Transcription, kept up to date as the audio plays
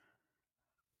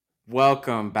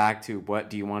Welcome back to What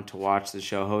Do You Want to Watch, the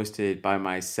show hosted by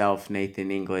myself,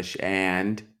 Nathan English,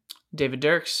 David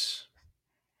Dirks.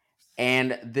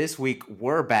 and this week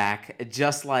we're back,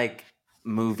 just like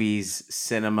movies,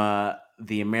 cinema,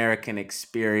 the American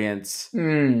experience,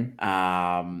 Mm.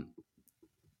 um,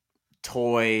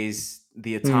 toys,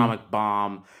 the Mm. atomic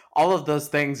bomb. All of those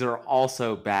things are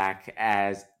also back,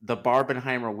 as the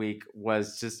Barbenheimer week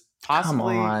was just Come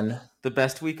possibly on. the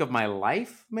best week of my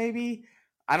life, maybe.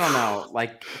 I don't know.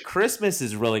 Like, Christmas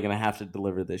is really going to have to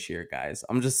deliver this year, guys.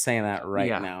 I'm just saying that right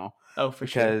Yeah. now Oh, for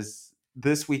sure. because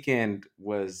this weekend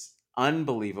was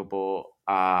unbelievable.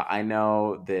 I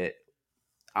know that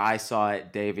I saw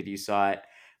it. David, you saw it.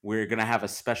 We're going to have a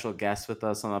special guest with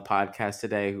us on the podcast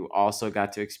today who also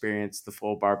got to experience the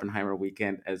full Barbenheimer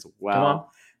weekend as Come on.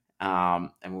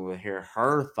 well. And we will hear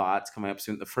her thoughts coming up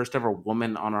soon. The first ever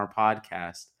woman on our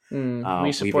podcast. We Uh,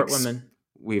 we've support ex- women.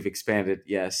 we've expanded.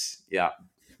 Yes, yeah,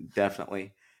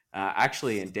 definitely.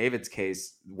 Actually, in David's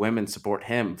case, women support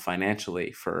him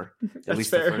financially for at That's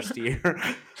least the fair. first year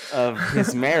of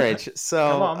his marriage. Come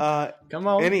So, on. Come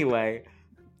on. anyway,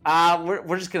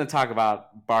 we're just gonna talk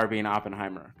about Barbie and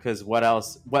Oppenheimer because what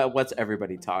else? What's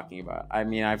everybody talking about? I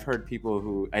mean, I've heard people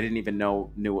who I didn't even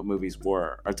know knew what movies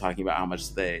were are talking about how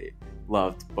much they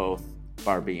loved both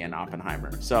Barbie and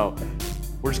Oppenheimer. So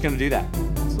we're just gonna do that.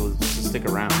 So just stick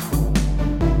around.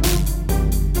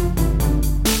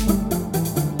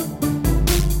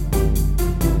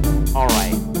 All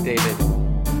right, David.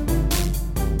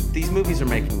 These movies are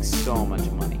making so much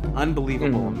money,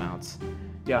 unbelievable amounts.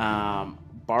 Yeah.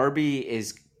 Barbie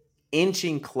is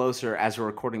inching closer as we're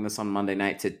recording this on Monday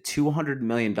night to $200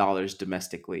 million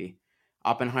domestically.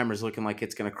 Oppenheimer's looking like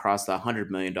it's going to cross the $100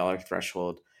 million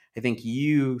threshold. I think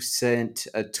you sent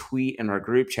a tweet in our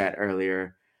group chat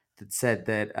earlier that said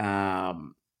that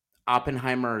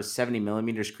Oppenheimer's 70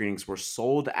 millimeter screenings were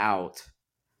sold out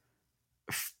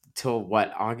till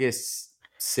what, August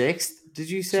 6th? Did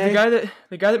you So the say? guy that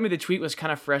the guy that made the tweet was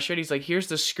kind of frustrated. He's like, "Here's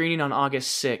the screening on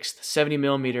August 6th, 70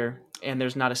 millimeter, and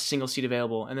there's not a single seat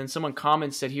available." And then someone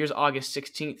comments said, "Here's August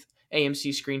 16th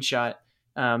AMC screenshot,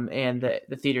 and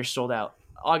the theater's sold out.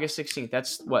 August 16th.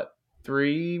 That's what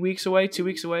 3 weeks away, 2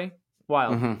 weeks away.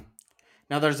 Wild. Mm-hmm.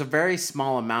 Now, there's a very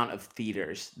small amount of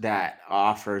theaters that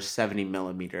offer 70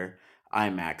 millimeter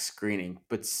IMAX screening,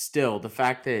 but still, the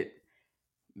fact that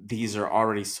these are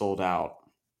already sold out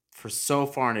for so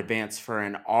far in advance for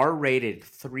an R-rated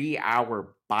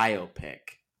 3-hour biopic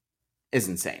is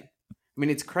insane. I mean,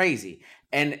 it's crazy.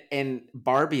 And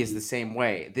Barbie is the same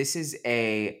way. This is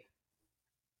a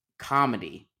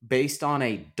comedy based on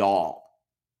a doll,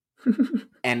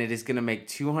 and it is going to make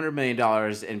 $200 million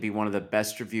and be one of the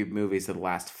best reviewed movies of the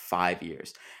last 5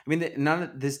 years. I mean, none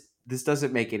of this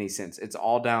doesn't make any sense. It's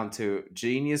all down to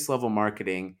genius level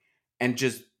marketing and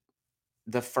just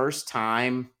the first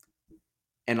time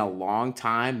in a long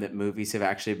time that movies have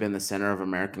actually been the center of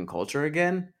American culture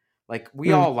again. Like,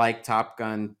 we all Mm. like Top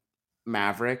Gun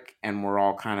Maverick and we're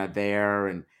all kind of there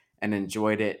and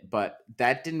enjoyed it, but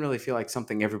that didn't really feel like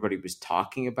something everybody was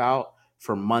talking about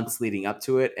for months leading up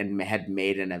to it and had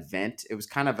made an event. It was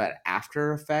kind of an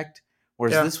after effect,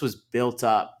 whereas Yeah. this was built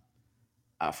up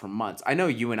for months. I know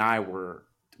you and I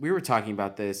we were talking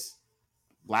about this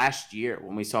last year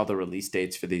when we saw the release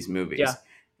dates for these Yeah. movies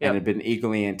and had Yep. been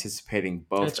eagerly anticipating And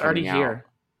both it's already coming out. here.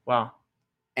 Wow.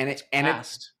 And It's it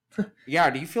fast. yeah,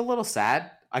 do you feel a little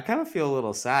sad? I kind of feel a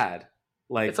little sad. It's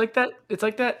Like, like that. It's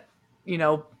like that. You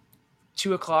know,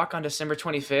 2 o'clock on December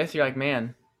 25th. You're like,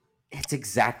 man, it's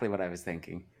exactly what I was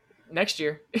thinking. next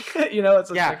year. It's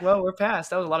Yeah, like, well, we're past.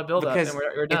 That was a lot of buildup, and because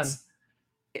we're done. it's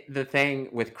the thing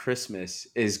with Christmas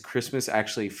is Christmas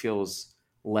actually feels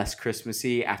less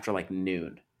Christmassy after like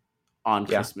noon on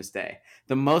Yeah. Christmas Day.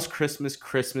 The most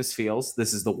Christmas feels,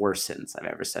 this is the worst sentence I've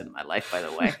ever said in my life, by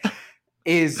the way,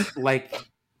 is like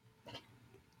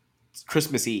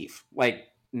Christmas Eve, like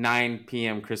 9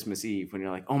 p.m. Christmas Eve, when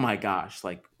you're like, oh my gosh,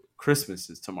 like Christmas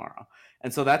is tomorrow.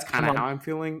 And so that's kind Come of how on. I'm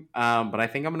feeling. But I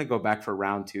think I'm going to go back for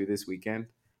round two this weekend.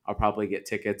 I'll probably get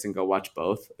tickets and go watch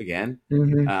both again.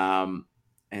 Hmm. Um,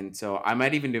 and so I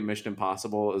might even do Mission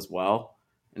Impossible as well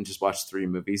and just watch 3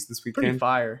 movies this Pretty weekend.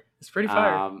 fire. It's pretty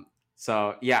fire.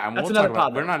 So yeah, and That's we'll talk another about.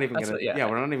 pod, We're though. not even That's gonna. what. Yeah. Yeah,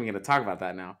 we're not even gonna talk about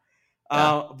that now.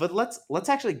 Yeah. But let's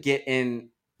actually get in.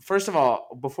 First of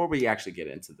all, before we actually get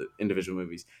into the individual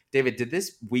movies, David, did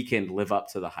this weekend live up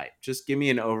to the hype? Just give me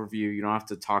an overview. You don't have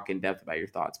to talk in depth about your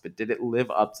thoughts, but did it live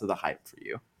up to the hype for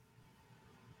you?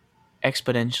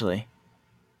 Exponentially.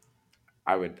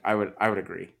 I would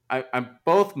agree.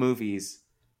 Both movies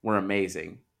were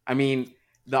amazing. I mean,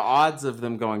 the odds of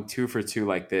them going two for two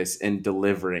like this and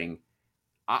delivering,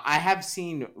 I have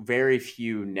seen very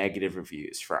few negative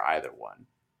reviews for either one.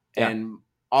 Yeah. And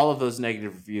all of those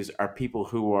negative reviews are people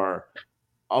who are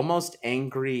almost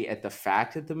angry at the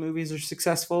fact that the movies are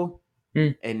successful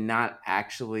Mm, and not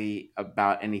actually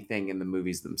about anything in the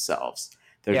movies themselves.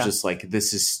 They're yeah. just like,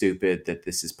 this is stupid that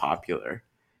this is popular.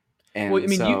 Well, I And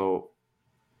mean, so,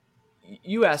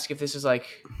 you ask if this is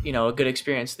like, a good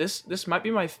experience. This might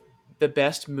be the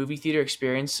best movie theater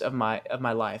experience of my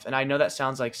life. And I know that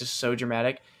sounds like just so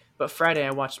dramatic, but Friday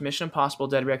I watched Mission Impossible: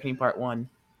 Dead Reckoning Part 1.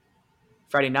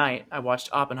 Friday night I watched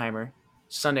Oppenheimer.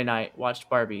 Sunday night watched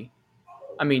Barbie.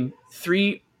 I mean,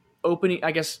 three opening,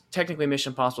 I guess technically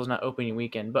Mission Impossible is not opening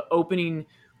weekend, but opening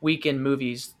weekend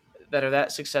movies that are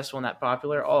that successful and that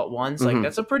popular all at once, like mhm.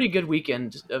 that's a pretty good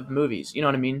weekend of movies. You know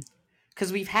what I mean?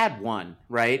 Because we've had one,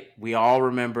 right? We all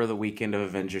remember the weekend of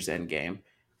Avengers Endgame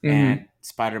Mm-hmm. and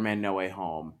Spider Man No Way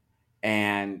Home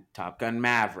and Top Gun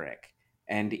Maverick.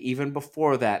 And even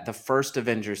before that, the first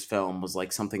Avengers film was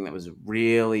like something that was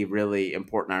really, really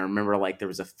important. I remember like there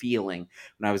was a feeling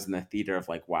when I was in the theater of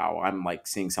like, wow, I'm like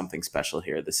seeing something special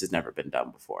here. This has never been done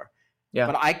before. Yeah.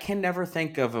 But I can never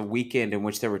think of a weekend in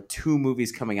which there were two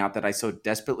movies coming out that I so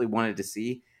desperately wanted to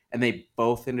see, and they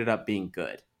both ended up being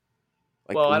good,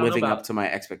 like Well, I don't know living up about. to my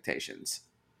expectations.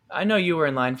 I know you were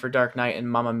in line for Dark Knight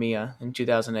and Mamma Mia in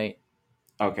 2008.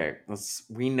 Okay, let's.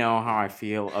 We know how I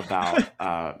feel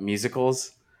about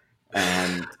musicals,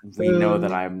 and we know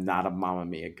that Uh, I'm not a Mamma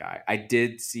Mia guy. I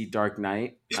did see Dark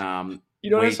Knight, you know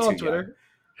what I way saw too on young. Twitter?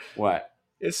 What?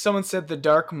 Is someone said the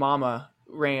Dark Mama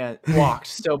walked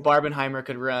so Barbenheimer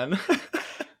could run.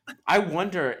 I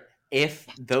wonder if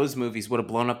those movies would have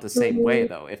blown up the same way I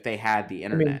though if they had the mean,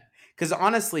 internet. Because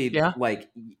honestly, yeah. like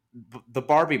the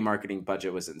Barbie marketing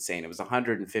budget was insane. It was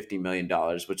 $150 million,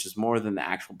 which is more than the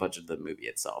actual budget of the movie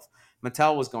itself.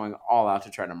 Mattel was going all out to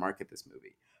try to market this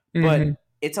movie, Mm-hmm. but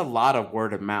it's a lot of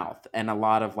word of mouth and a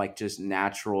lot of like just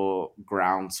natural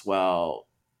groundswell,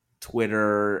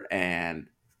 Twitter and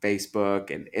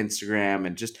Facebook and Instagram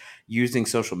and just using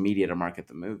social media to market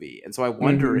the movie. And so I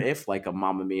wonder Mm-hmm. if like a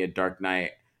Mamma Mia Dark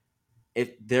Knight,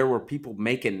 if there were people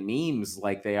making memes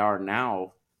like they are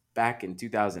now back in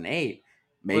 2008, Was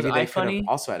maybe they could have iFunny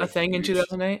also had a a thing in huge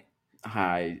 2008?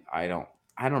 I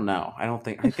don't know.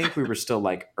 I think we were still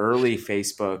like early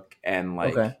Facebook and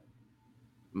Okay. like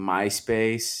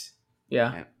MySpace,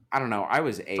 Yeah. and I don't know. I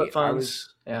was Flip 8. I was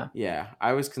phones. Yeah. yeah,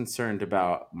 I was concerned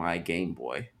about my Game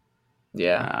Boy.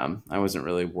 Yeah. I wasn't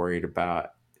really worried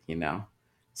about, you know,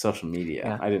 social media.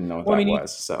 Yeah. I didn't know what Well, I that mean,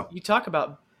 was. So, you talk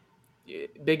about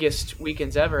biggest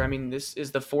weekends ever. I mean, this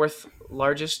is the fourth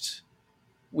largest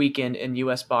weekend in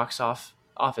U.S.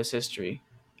 office history.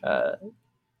 Uh,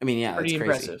 I mean, yeah, it's Pretty crazy.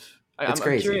 impressive. It's I'm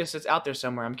crazy. curious. It's out there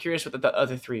somewhere. I'm curious what the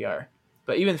other three are.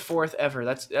 But even fourth ever,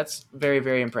 that's very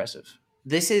very impressive.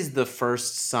 This is the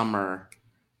first summer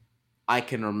I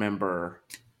can remember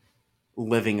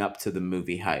living up to the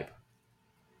movie hype.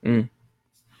 Mm.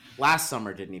 Last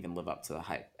summer didn't even live up to the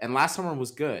hype. And last summer was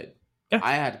good. Yeah,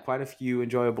 I had quite a few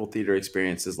enjoyable theater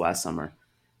experiences last summer.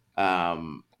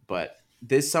 But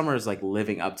this summer is like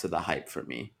living up to the hype for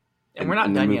me. and we're not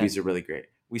And the done yet. movies are really great.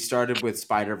 We started with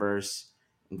Spider Verse.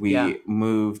 Yeah, We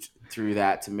moved through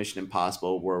that to Mission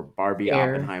Impossible, where Barbie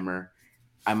air. Oppenheimer.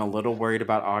 I'm a little worried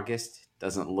about August.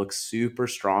 Doesn't look super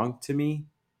strong to me.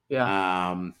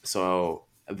 Yeah, So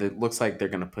it looks like they're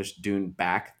going to push Dune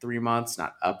back 3 months,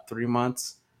 not up 3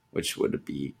 months, which would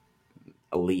be you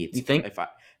elite. think? If I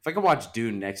could watch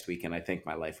Dune next weekend, I think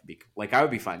my life would be like I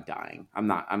would be fine dying. I'm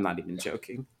not even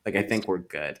joking. Like I think we're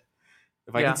good.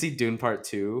 If I can Yeah. see Dune Part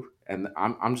 2, and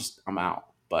I'm out.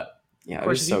 But Of yeah, it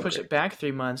course, was if you so push it great. back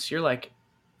 3 months, you're like,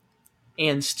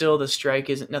 and still the strike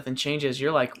isn't nothing changes.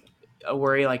 You're like a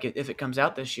worry like if it comes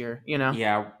out this year.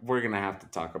 Yeah, we're gonna have to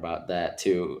talk about that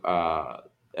too,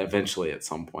 eventually at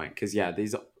some point. Because yeah,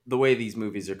 these the way these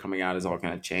movies are coming out is all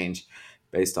going to change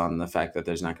based on the fact that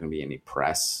there's not going to be any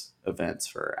press events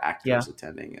for Yeah. actors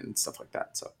attending and stuff like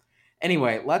that. So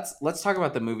anyway, let's talk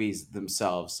about the movies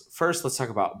themselves. First, let's talk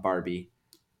about Barbie.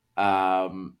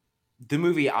 Um, the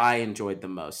movie I enjoyed the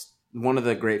most. One of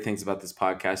the great things about this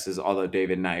podcast is, although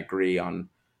David and I agree on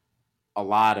a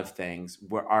lot of things,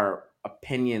 where our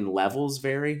opinion levels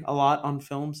vary a lot on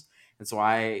films. And so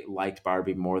I liked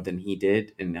Barbie more than he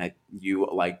did, and you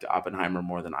liked Oppenheimer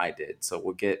more than I did. So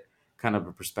we'll get kind of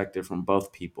a perspective from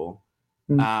both people.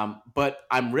 Mm. But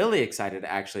I'm really excited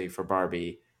actually for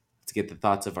Barbie to get the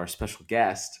thoughts of our special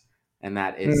guest, and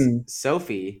that is Mm.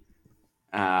 Sophie.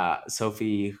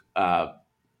 Sophie,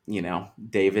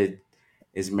 David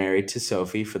is married to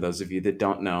Sophie. For those of you that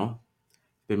don't know,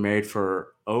 been married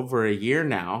for over a year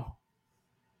now.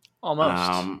 Almost.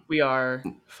 Um, We are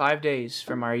 5 days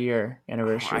from our year I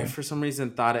anniversary. for some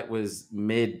reason thought it was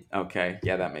mid. Okay,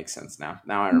 yeah, that makes sense now.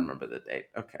 Now I remember the date.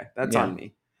 Okay, that's Yeah. on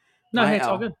me. No, hey, My it's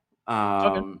all good.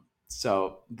 L. It's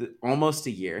all good. Almost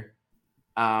a year.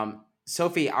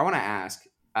 Sophie, I want to ask,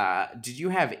 did you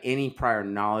have any prior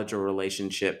knowledge or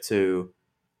relationship to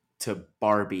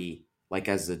Barbie, like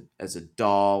as a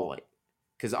doll, like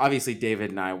because obviously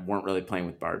David and I weren't really playing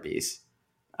with Barbies.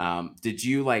 Did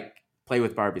you like play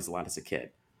with Barbies a lot as a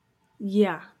kid?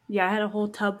 Yeah. Yeah, I had a whole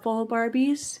tub full of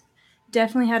Barbies.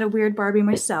 Definitely had a weird Barbie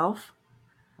myself.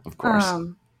 Of course.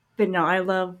 Um, but no, I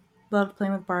loved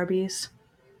playing with Barbies.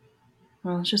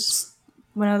 Well, it's just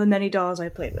one of the many dolls I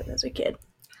played with as a kid.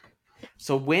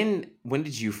 So when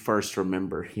did you first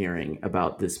remember hearing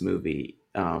about this movie?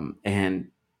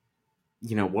 And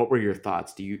what were your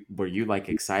thoughts? Were you like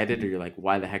excited, or you're like,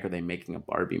 why the heck are they making a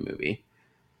Barbie movie?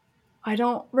 I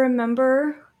don't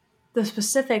remember the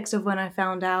specifics of when I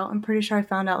found out. I'm pretty sure I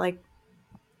found out like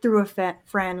through a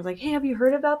friend. Like, hey, have you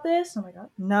heard about this? I'm like,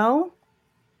 no.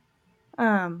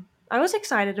 I was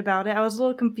excited about it. I was a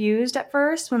little confused at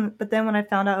first, but then when I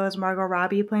found out it was Margot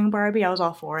Robbie playing Barbie, I was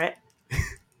all for it.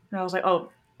 And I was like,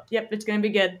 oh, yep, it's gonna be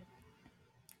good.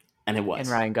 And it And was.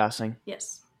 Ryan Gosling.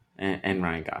 Yes. And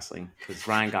Ryan Gosling, because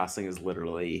Ryan Gosling is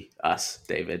literally us,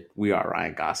 David. We are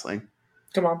Ryan Gosling,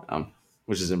 Come on.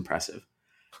 which is impressive.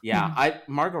 Yeah, I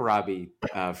Margot Robbie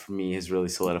for me has really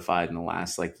solidified in the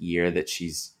last like year that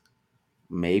she's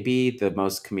maybe the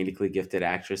most comedically gifted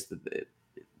actress that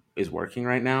is working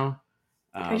right now.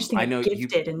 I just think I like know you.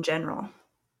 gifted in general.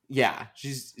 Yeah,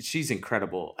 she's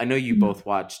incredible. I know you Mhm. both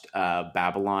watched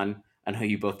Babylon. I know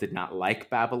you both did not like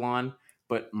Babylon,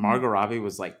 but Mhm. Margot Robbie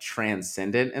was like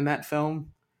transcendent in that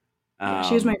film. Yeah,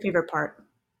 she was my Um, favorite part.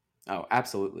 oh,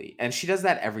 absolutely, and she does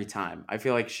that every time. I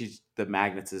feel like she's the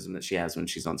magnetism that she has when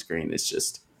she's on screen is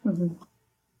just Mhm.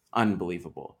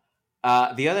 unbelievable.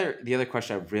 The other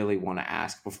question I really want to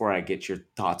ask before I get your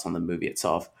thoughts on the movie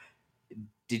itself: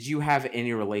 did you have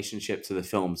any relationship to the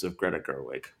films of Greta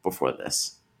Gerwig before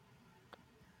this?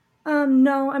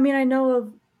 No, I mean I know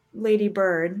of Lady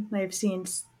Bird. I've seen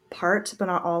parts, but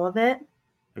not all of it.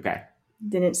 Okay,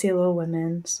 Didn't see Little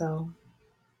Women, so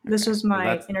this okay. was Well, my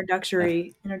that's that.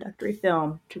 introductory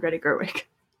film to Greta Gerwig.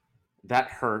 That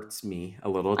hurts me a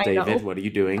little. I David, know. what are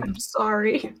you doing? I'm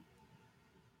sorry.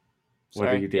 What are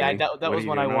Sorry. you Yeah, doing? that What are was you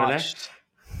one I doing over there? watched.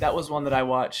 That was one that I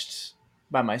watched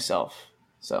by myself.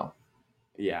 So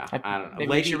Yeah, I I don't know.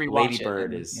 maybe we should Lady rewatch it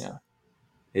Bird and you know,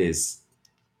 is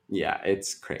yeah,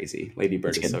 it's crazy. Lady Bird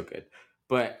it's is good. so good.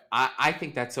 But I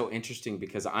think that's so interesting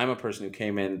because I'm a person who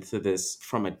came into this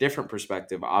from a different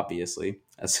perspective, obviously,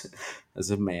 as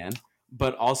a man,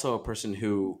 but also a person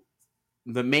who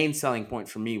the main selling point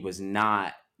for me was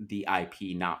not the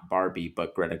IP, not Barbie,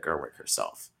 but Greta Gerwig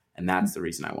herself. And that's the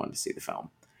reason I wanted to see the film.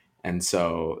 And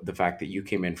so the fact that you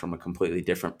came in from a completely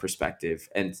different perspective,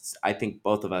 and I think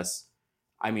both of us,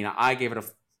 I mean, I gave it a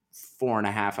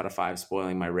 4.5 out of 5,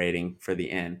 spoiling my rating for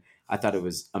the end. I thought it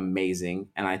was amazing.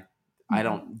 And I Mhm.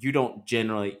 don't, you don't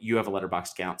generally, you have a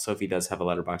letterbox account. Sophie does have a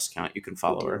letterbox account. You can I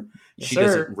follow her. do. Yes, She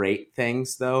doesn't sir. rate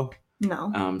things though.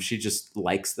 No. She just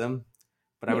likes them.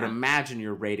 But I would Yeah. imagine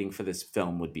your rating for this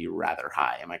film would be rather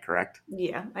high. Am I correct?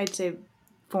 Yeah. I'd say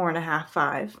 4.5,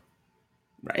 5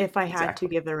 Right. if I had to Exactly.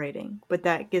 give the rating. But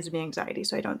that gives me anxiety,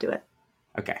 so I don't do it.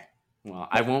 Okay. Well,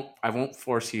 I Yeah. won't. I won't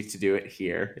force you to do it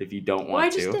here if you don't Well, I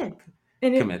want just to did.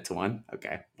 And commit to one.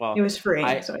 Okay. it Well, was free,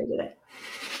 I so I did it.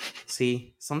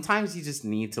 see. Sometimes you just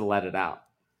need to let it out.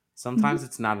 Sometimes Mhm.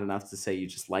 it's not enough to say you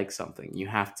just like something. You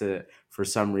have to, for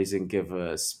some reason, give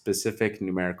a specific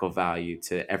numerical value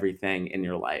to everything in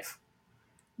your life.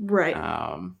 Right.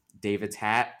 David's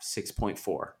hat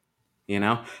 6.4. You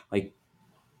know, like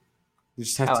you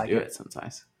just have I to like do it. it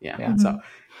sometimes. Yeah. Yeah. So Mhm.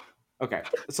 okay,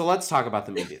 so let's talk about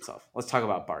the movie itself. Let's talk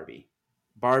about Barbie.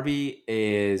 Barbie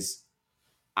is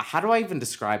how do I even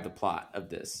describe the plot of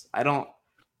this? I don't.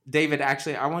 David,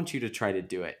 actually, I want you to try to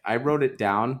do it. I wrote it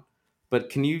down, but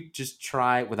can you just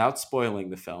try, without spoiling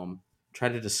the film, try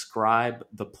to describe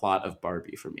the plot of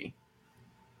Barbie for me?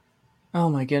 Oh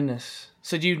my goodness.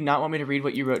 So do you not want me to read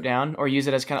what you wrote down or use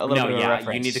it as kind of a little No, bit of a yeah,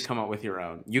 you need to reference? come up with your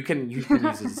own. You can use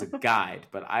it as a guide,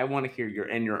 but I want to hear your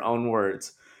in your own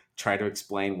words. Try to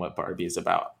explain what Barbie is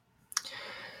about.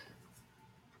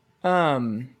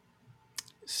 Um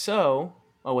so,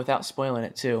 oh, without spoiling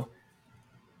it too.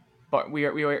 We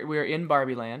are in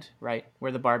Barbie Land, right?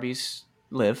 Where the Barbies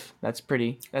live. That's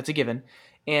a given.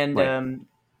 And Right.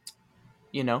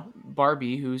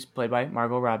 Barbie, who's played by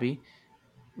Margot Robbie,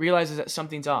 realizes that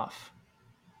something's off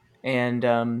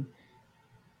and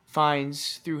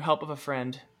finds through help of a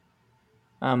friend,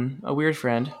 a weird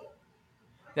friend,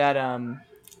 that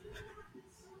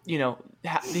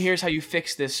here's how you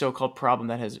fix this so-called problem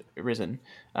that has arisen,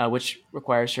 which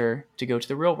requires her to go to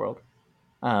the real world,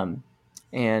 um,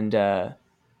 and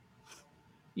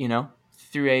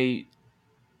through a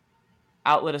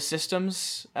outlet of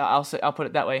systems. I'll put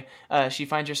it that way. She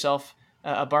finds herself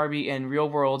a Barbie in real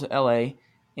world LA,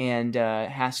 and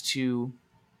has to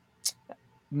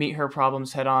meet her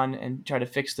problems head on and try to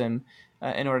fix them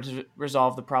in order to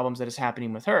resolve the problems that is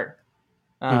happening with her.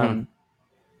 Mm-hmm. Um,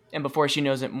 and before she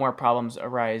knows it, more problems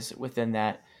arise within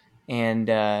that. And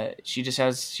she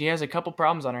has a couple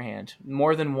problems on her hand,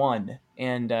 more than one,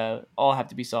 and all have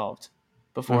to be solved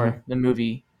Mm-hmm. before the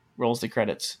movie rolls the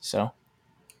credits. So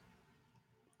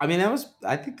I mean,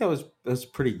 I think that was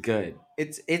pretty good.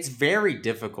 It's very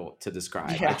difficult to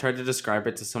describe. I yeah. tried to describe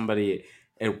it to somebody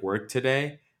at work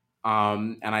today,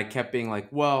 and I kept being like,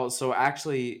 "Well, so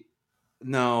actually,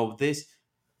 no, this."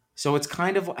 So it's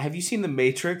kind of. Have you seen The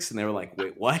Matrix? And they were like,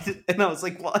 "Wait, what?" And I was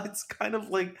like, "Well, it's kind of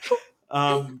like,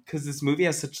 because this movie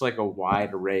has such like a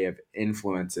wide array of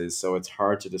influences, so it's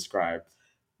hard to describe."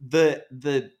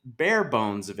 The bare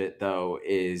bones of it though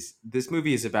is this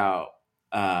movie is about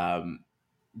um,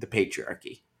 the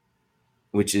patriarchy,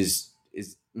 which is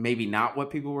maybe not what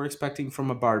people were expecting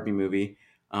from a Barbie movie,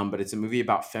 but it's a movie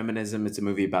about feminism. It's a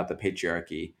movie about the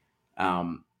patriarchy,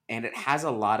 and it has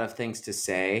a lot of things to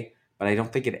say, but I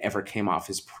don't think it ever came off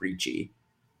as preachy,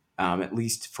 at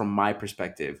least from my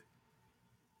perspective.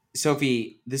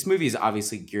 Sophie, this movie is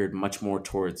obviously geared much more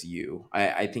towards you.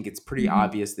 I think it's pretty Mhm.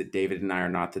 obvious that David and I are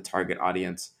not the target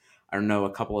audience. I don't know,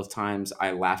 a couple of times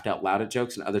I laughed out loud at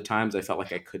jokes, and other times I felt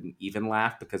like I couldn't even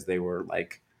laugh because they were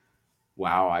like,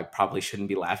 wow, I probably shouldn't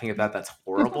be laughing at that. That's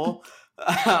horrible.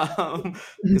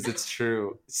 Because it's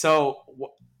true. So,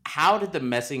 how did the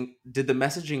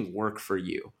messaging work for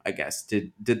you? I guess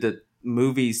did the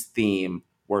movie's theme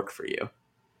work for you?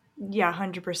 Yeah,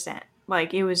 100%.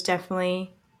 Like it was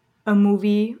definitely a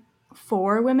movie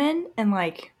for women, and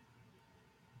like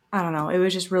I don't know, it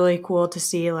was just really cool to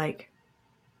see like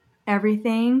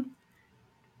everything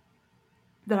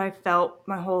that I felt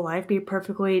my whole life be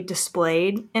perfectly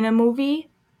displayed in a movie.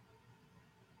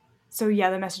 So yeah,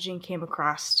 the messaging came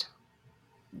across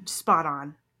spot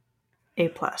on. A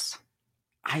plus.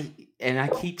 I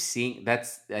keep seeing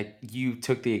that's you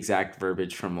took the exact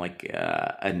verbiage from like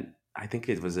an I think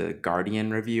it was a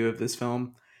Guardian review of this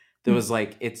film. That was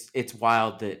like it's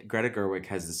wild that Greta Gerwig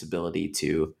has this ability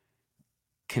to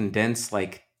condense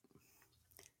like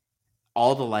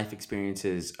all the life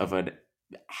experiences of a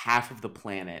half of the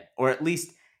planet, or at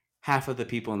least half of the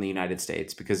people in the United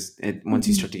States, because once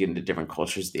you Mm-hmm. start to get into different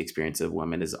cultures, the experience of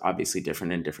women is obviously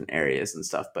different in different areas and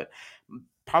stuff. But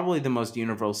probably the most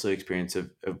universal experience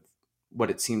of what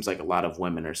it seems like a lot of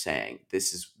women are saying,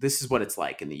 this is what it's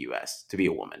like in the US to be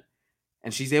a woman.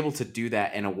 And she's able to do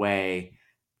that in a way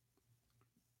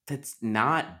that's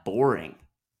not boring.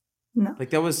 No.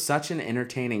 Like that was such an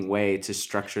entertaining way to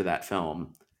structure that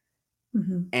film,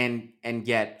 Mm-hmm. and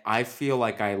yet I feel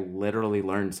like I literally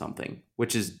learned something,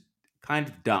 which is kind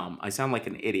of dumb. I sound like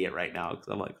an idiot right now because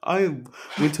I'm like, I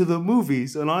went to the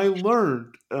movies and I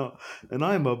learned, and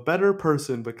I'm a better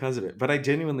person because of it. But I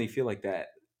genuinely feel like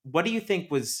that. What do you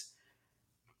think was?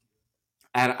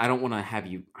 I don't want to have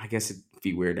you. I guess it'd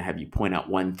be weird to have you point out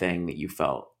one thing that you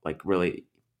felt like really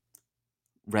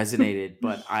resonated,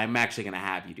 but I'm actually going to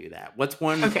have you do that. What's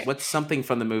one? Okay. What's something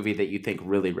from the movie that you think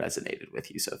really resonated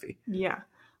with you, Sophie? Yeah.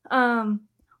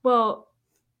 Well,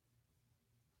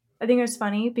 I think it was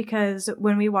funny because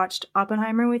when we watched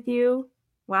Oppenheimer with you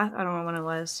last, I don't know when it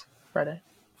was, Friday.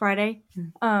 Friday,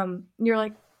 you're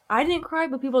like, I didn't cry,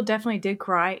 but people definitely did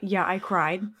cry. Yeah, I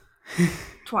cried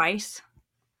twice.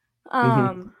 Hmm.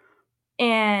 Um,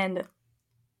 and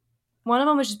one of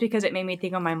them was just because it made me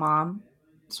think of my mom,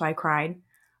 so I cried.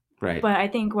 Right. But I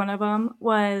think one of them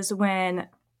was when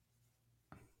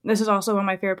this is also one of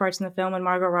my favorite parts in the film when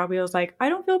Margot Robbie was like, I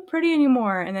don't feel pretty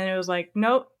anymore. And then it was like,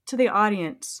 nope, to the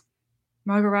audience.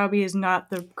 Margot Robbie is not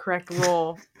the correct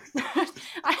role.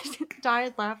 I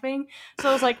died laughing. So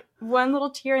it was like one little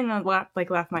tear and then laughed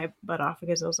my butt off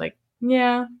because it was like,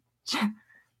 yeah,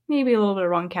 maybe a little bit of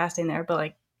wrong casting there, but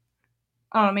like,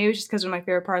 I don't know, maybe it's just because it was my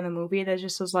favorite part of the movie that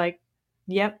just was like,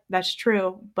 yep, that's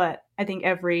true. But I think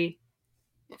every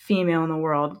female in the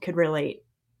world could relate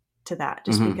to that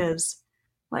just Hmm. because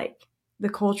like the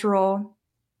cultural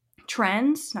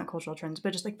trends, not cultural trends,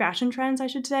 but just like fashion trends, I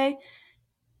should say,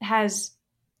 has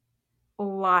a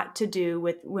lot to do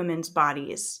with women's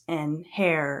bodies and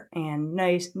hair and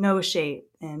nice nose shape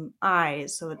and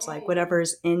eyes. So it's like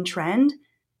whatever's in trend,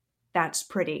 that's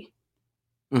pretty.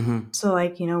 Hmm. So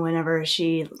like, whenever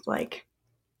she like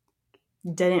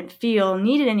didn't feel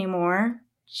needed anymore.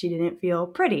 She didn't feel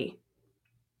pretty.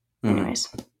 Mm-hmm. Anyways,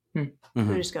 so it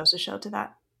Mm-hmm. just goes to show to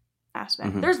that aspect.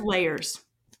 Mm-hmm. There's layers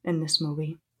in this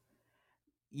movie.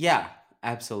 Yeah,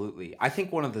 absolutely. I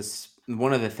think one of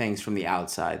the things from the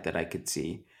outside that I could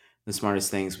see, the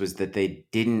smartest things was that they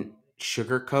didn't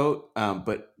sugarcoat,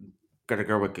 but Greta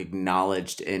Gerwig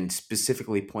acknowledged and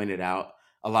specifically pointed out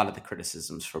a lot of the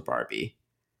criticisms for Barbie,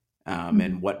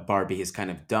 and what Barbie has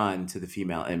kind of done to the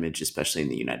female image, especially in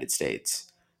the United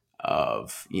States,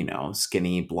 of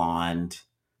skinny blonde,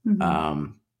 Mm-hmm.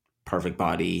 um, perfect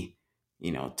body,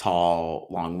 tall,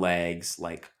 long legs,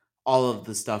 like all of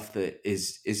the stuff that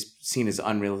is seen as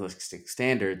unrealistic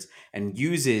standards, and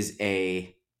uses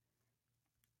a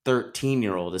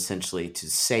 13-year-old essentially to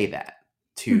say that,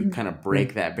 to Mm-hmm. kind of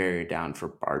break that barrier down for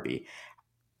Barbie.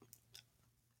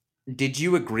 Did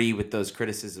you agree with those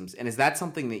criticisms? And is that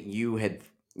something that you had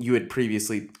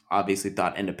previously obviously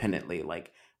thought independently,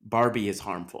 like Barbie is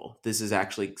harmful? This is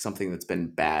actually something that's been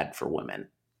bad for women.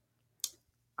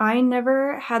 I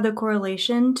never had the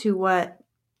correlation to what,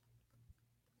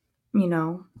 you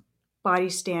know, body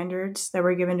standards that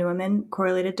were given to women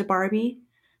correlated to Barbie.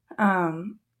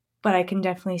 Um, but I can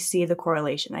definitely see the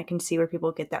correlation. I can see where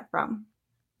people get that from.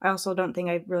 I also don't think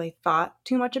I really thought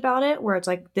too much about it, where it's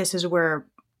like, this is where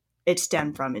it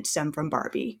stemmed from. It stemmed from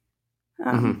Barbie.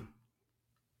 Mm-hmm.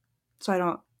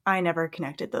 So I never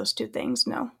connected those two things.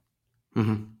 No.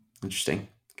 Mm-hmm. Interesting.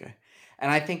 Okay.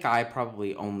 And I think I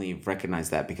probably only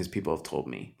recognize that because people have told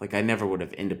me. Like I never would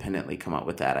have independently come up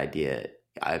with that idea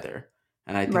either.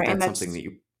 And I think Right. And that's something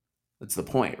that's, that's the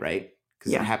point, right?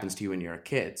 Because it yeah. happens to you when you're a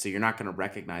kid. So you're not going to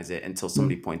recognize it until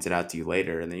somebody points it out to you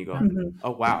later. And then you go, Mm-hmm.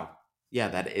 oh, wow. Yeah,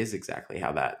 that is exactly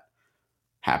how that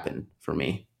happened for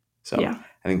me. So Yeah.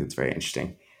 I think that's very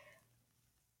interesting.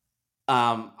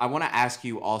 I want to ask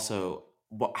you also,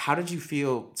 how did you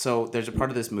feel? So there's a part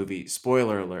of this movie,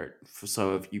 spoiler alert.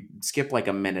 So if you skip like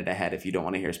a minute ahead, if you don't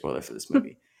want to hear a spoiler for this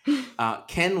movie,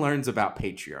 Ken learns about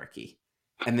patriarchy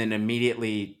and then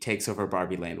immediately takes over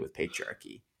Barbie Land with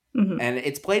patriarchy. Mm-hmm. And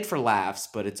it's played for laughs,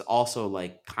 but it's also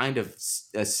like kind of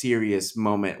a serious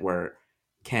moment where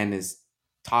Ken is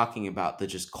talking about the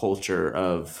just culture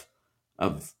of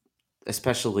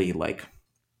especially like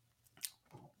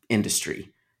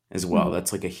industry as well. Mm-hmm.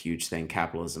 That's like a huge thing.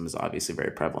 Capitalism is obviously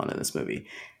very prevalent in this movie.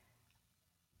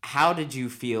 How did you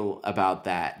feel about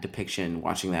that depiction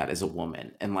watching that as a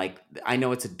woman? And like I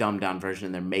know it's a dumbed down version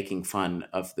and they're making fun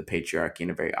of the patriarchy in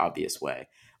a very obvious way.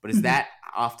 But is Mm-hmm. that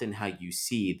often how you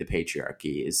see the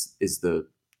patriarchy? Is the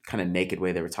kind of naked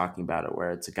way they were talking about it,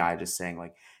 where it's a guy just saying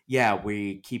like, yeah,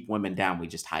 we keep women down, we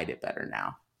just hide it better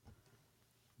now.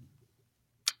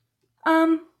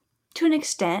 Um, to an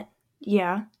extent,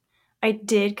 yeah. I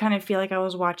did kind of feel like I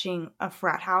was watching a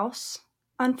frat house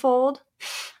unfold.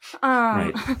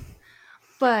 Um, Right.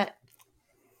 but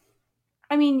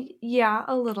I mean, yeah,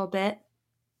 a little bit.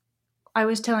 I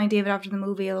was telling David after the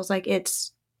movie, I was like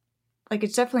it's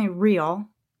definitely real.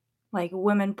 Like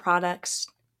women products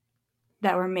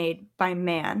that were made by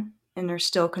man and they're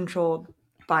still controlled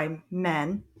by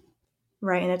men,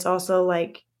 right? And it's also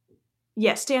like,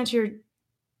 yes, to answer your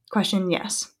question,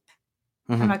 yes.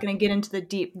 I'm not Mhm. going to get into the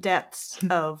deep depths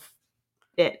of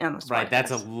it on this Right.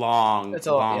 That's a podcast. long, That's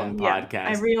all. Yeah. long Yeah, I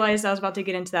podcast. realized I was about to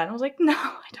get into that, and I was like, no,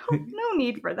 I don't. No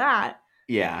need for that.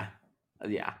 Yeah.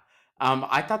 Yeah.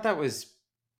 I thought that was,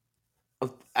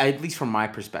 at least from my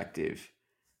perspective,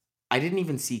 I didn't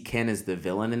even see Ken as the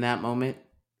villain in that moment.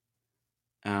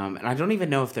 And I don't even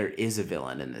know if there is a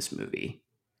villain in this movie.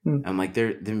 Hmm. Like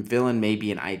the villain may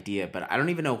be an idea, but I don't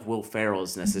even know if Will Ferrell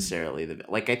is necessarily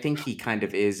like I think he kind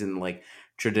of is in like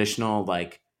traditional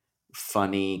like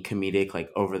funny comedic like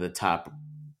over the top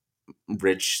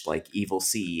rich like evil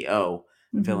CEO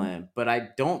Mm-hmm. villain, but I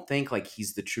don't think like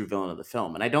he's the true villain of the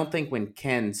film. And I don't think when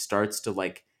Ken starts to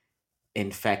like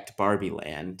infect Barbie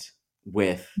Land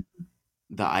with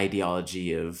the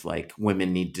ideology of like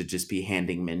women need to just be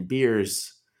handing men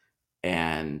beers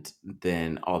and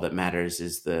then all that matters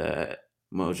is the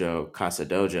Mojo Casa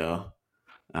Dojo,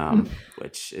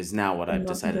 which is now what I've The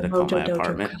decided to call Mojo my Dojo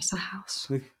apartment. Casa House.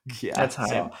 Yeah, That's so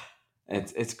hype.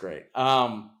 it's great.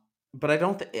 But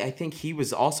I think he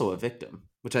was also a victim,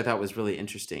 which I thought was really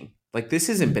interesting. Like this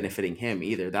isn't benefiting him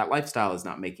either. That lifestyle is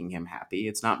not making him happy.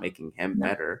 It's not making him No.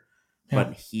 better, Yeah.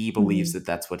 but he believes Mm-hmm. that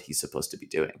that's what he's supposed to be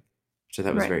doing, which I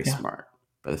thought was Right. very Yeah. smart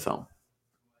by the film.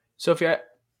 Sophie,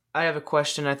 I have a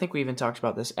question. I think we even talked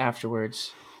about this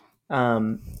afterwards.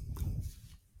 Um,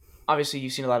 Obviously,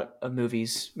 you've seen a lot of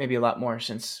movies, maybe a lot more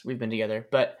since we've been together.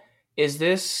 But is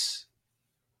this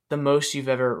the most you've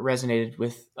ever resonated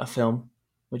with a film?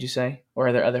 Would you say, or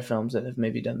are there other films that have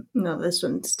maybe done? No, this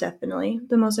one's definitely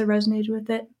the most I resonated with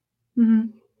it. Hmm.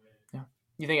 Yeah.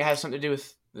 You think it has something to do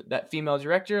with that female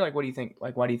director? Like, what do you think?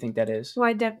 Like, why do you think that is?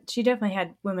 Well, she definitely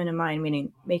had women in mind,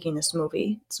 meaning making this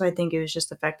movie. So I think it was just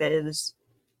the fact that it was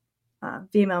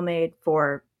female made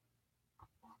for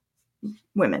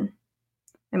women.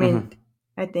 I mean, Hmm.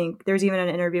 I think there's even an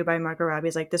interview by Margot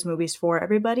Robbie's like this movie's for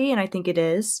everybody, and I think it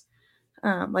is.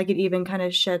 Like it even kind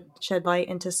of shed light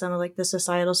into some of like the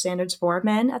societal standards for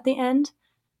men at the end.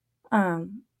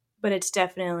 Um, but it's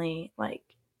definitely like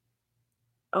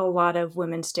a lot of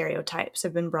women's stereotypes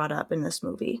have been brought up in this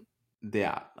movie.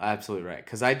 Yeah, absolutely right.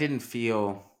 Because I didn't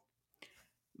feel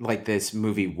like this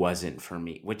movie wasn't for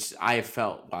me, which I have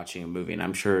felt watching a movie, and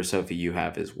I'm sure Sophie, you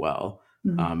have as well.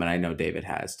 Mm-hmm. And I know David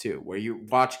has too, where you're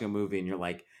watching a movie and you're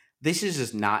like, this is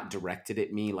just not directed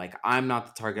at me. Like, I'm not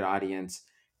the target audience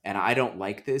and I don't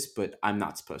like this, but I'm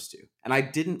not supposed to. And I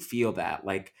didn't feel that.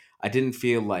 Like, I didn't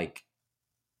feel like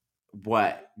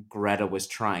what Greta was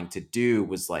trying to do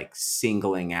was like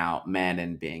singling out men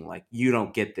and being like, you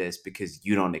don't get this because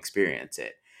you don't experience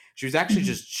it. She was actually Mm-hmm.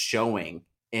 just showing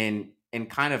in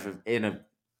kind of in a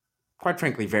quite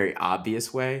frankly very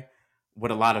obvious way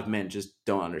what a lot of men just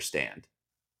don't understand,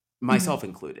 Mm-hmm. myself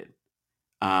included,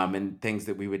 and things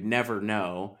that we would never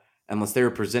know unless they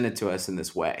were presented to us in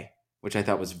this way, which I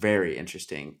thought was very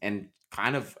interesting and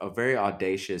kind of a very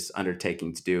audacious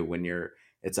undertaking to do when you're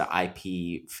it's an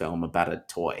IP film about a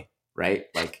toy, right?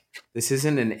 Like this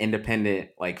isn't an independent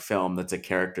like film that's a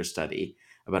character study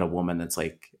about a woman that's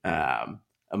like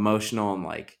emotional and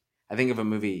like I think of a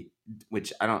movie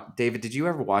which I don't. David, did you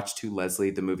ever watch To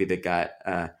Leslie, the movie that got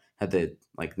had the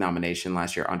like nomination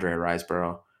last year, Andrea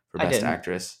Riseborough for I Best didn't.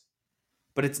 Actress?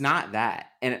 But it's not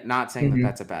that, and not saying that Mm-hmm.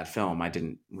 that's a bad film. I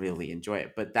didn't really enjoy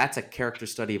it, but that's a character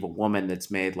study of a woman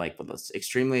that's made like with this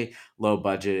extremely low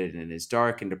budget and is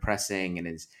dark and depressing, and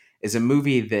is a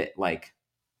movie that like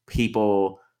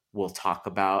people will talk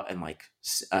about in like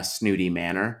a snooty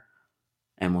manner,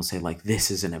 and will say like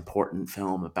this is an important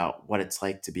film about what it's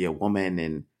like to be a woman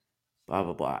and blah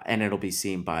blah blah, and it'll be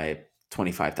seen by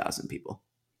 25,000 people.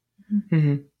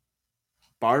 Mm-hmm.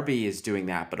 Barbie is doing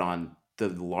that, but on the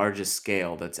largest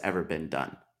scale that's ever been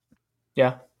done.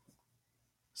 Yeah.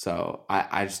 So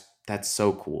I just that's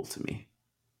so cool to me.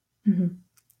 Mm-hmm.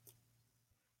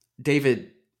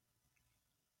 David,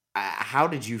 how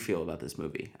did you feel about this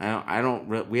movie?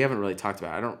 We haven't really talked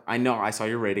about it. I know I saw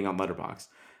your rating on Letterboxd,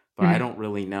 but I Mm-hmm. don't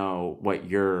really know what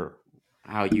your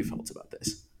how you felt about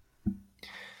this.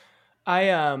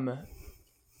 I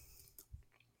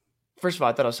first of all,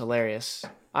 I thought it was hilarious.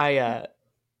 I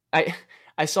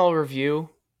I saw a review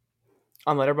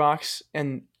on Letterbox,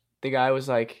 and the guy was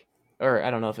like, or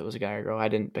I don't know if it was a guy or a girl. I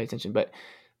didn't pay attention, but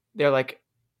they're like,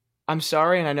 "I'm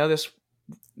sorry, and I know this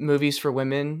movie's for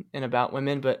women and about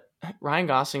women, but Ryan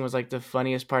Gosling was like the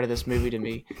funniest part of this movie to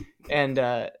me, and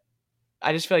I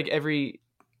just feel like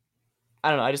I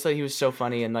don't know, I just thought he was so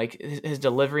funny, and like his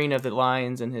delivering of the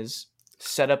lines and his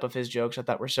setup of his jokes, I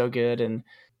thought were so good, and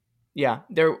yeah,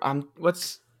 there.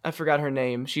 What's I forgot her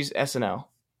name. She's SNL.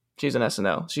 She's an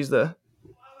SNL. She's the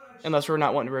unless we're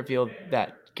not wanting to reveal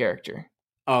that character.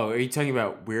 Oh, are you talking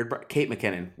about Kate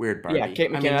McKinnon, Weird Yeah, Barbie?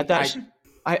 Kate I McKinnon. mean,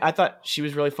 I I thought she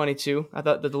was really funny too. I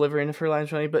thought the delivering of her lines was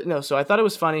funny, but no. So I thought it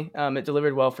was funny. It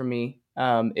delivered well for me.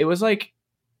 It was like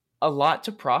a lot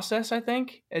to process. I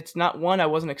think it's not one I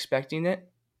wasn't expecting it.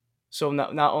 So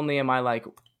not only am I like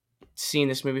seeing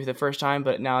this movie for the first time,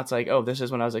 but now it's like, oh, this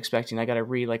is what I was expecting. I got to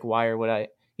re like wire what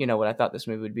what I thought this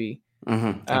movie would be.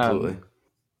 absolutely. Um,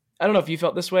 I don't know if you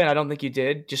felt this way, and I don't think you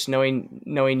did. Just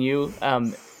knowing you,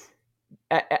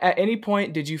 at any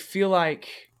point did you feel like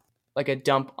a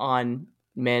dump on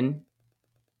men?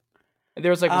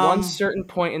 There was like one Um, certain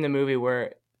point in the movie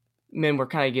where men were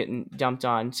kind of getting dumped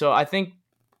on. So I think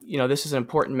this is an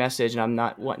important message, and I'm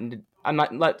not wanting to. I'm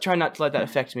not trying not to let that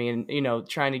affect me, and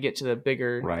trying to get to the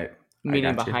bigger right. I meaning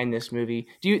got you. behind this movie.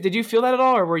 Did you feel that at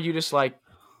all, or were you just like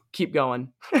keep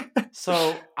going?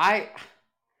 So I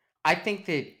think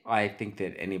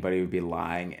that anybody would be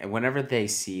lying, and whenever they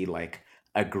see like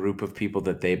a group of people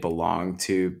that they belong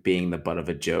to being the butt of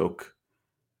a joke,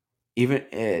 even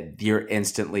you're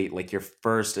instantly like your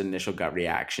first initial gut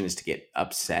reaction is to get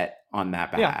upset on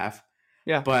that Yeah, behalf.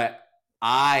 yeah, But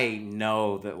I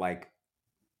know that like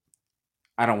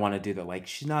I don't want to do the like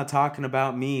she's not talking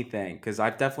about me thing because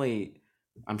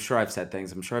I'm sure I've said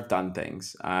things, I'm sure I've done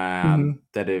things hmm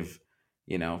that have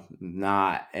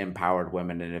not empowered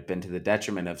women and have been to the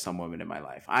detriment of some women in my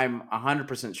life. I'm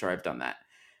 100% sure I've done that.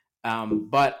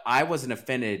 But I wasn't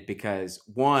offended because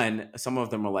one, some of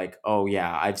them were like, "Oh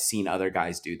yeah, I've seen other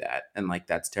guys do that, and like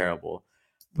that's terrible."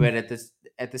 But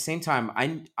at the same time,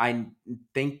 I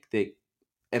think that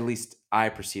at least I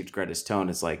perceived Greta's tone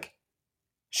as like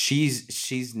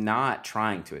she's not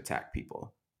trying to attack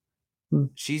people. Hmm.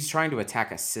 She's trying to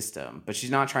attack a system, but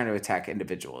she's not trying to attack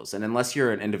individuals. And unless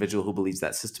you're an individual who believes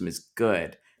that system is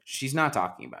good, she's not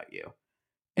talking about you.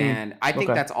 And I think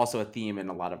Okay. that's also a theme in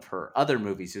a lot of her other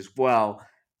movies as well.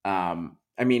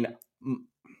 I mean,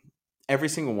 every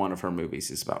single one of her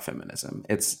movies is about feminism.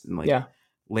 It's like Yeah.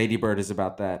 Lady Bird is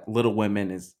about that. Little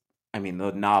Women is, I mean,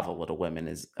 the novel Little Women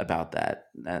is about that,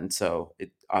 and so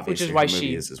it Which is obviously why her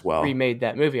movie she is as well. remade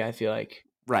that movie, I feel like.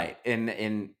 Right,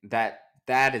 and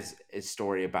that is a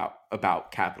story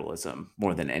about capitalism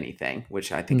more than anything,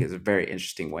 which I think Hmm. is a very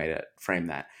interesting way to frame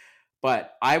that.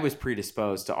 But I was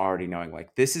predisposed to already knowing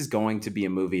like this is going to be a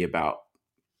movie about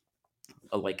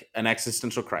like an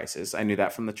existential crisis. I knew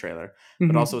that from the trailer,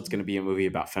 but Mm-hmm. also it's going to be a movie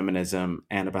about feminism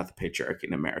and about the patriarchy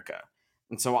in America.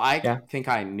 And so I Yeah. think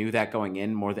I knew that going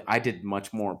in more than I did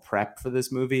much more prep for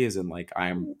this movie, as in like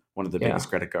I'm one of the Yeah. biggest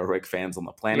Greta Gerwig fans on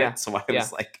the Yeah. planet. So I Yeah.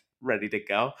 was like ready to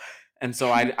go. And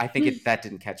so I think that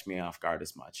didn't catch me off guard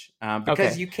as much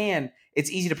because Okay.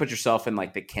 it's easy to put yourself in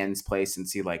like the Ken's place and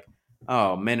see like,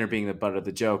 oh, men are being the butt of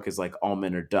the joke is like all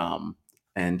men are dumb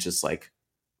and just like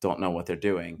don't know what they're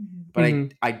doing. But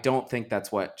Mm-hmm. I don't think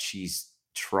that's what she's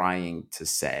trying to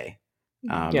say.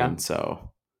 Yeah. And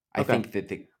so I Okay. think that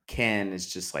the Ken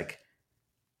is just like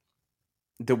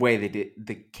the way they did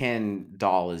the Ken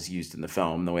doll is used in the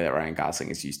film, the way that Ryan Gosling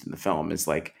is used in the film is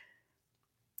like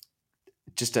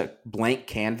just a blank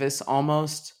canvas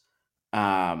almost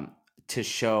um, to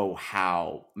show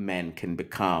how men can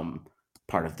become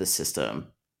part of the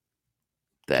system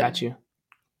Got that you.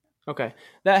 Okay.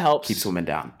 That keeps helps. women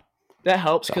down. That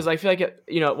helps So because I feel like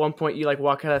at one point you like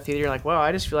walk out of the theater, you're like, wow,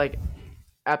 I just feel like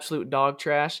absolute dog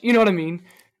trash. You know what I mean?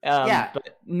 yeah,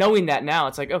 But knowing that now,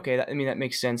 it's like, okay, that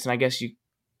makes sense, and I guess you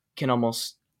can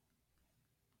almost,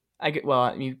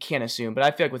 you can't assume, but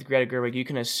I feel like with Greta Gerwig, you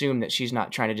can assume that she's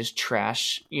not trying to just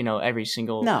trash, every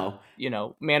single, no,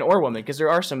 man or woman, because there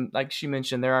are some, like she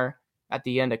mentioned, there are at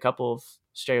the end a couple of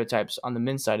stereotypes on the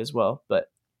men's side as well,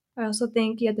 but I also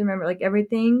think you have to remember, like,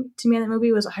 everything to me in that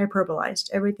movie was hyperbolized.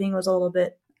 Everything was a little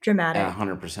bit dramatic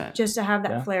 100%. just to have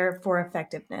that yeah, flair for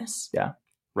effectiveness. yeah,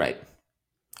 Right.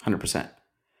 100%.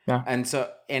 yeah,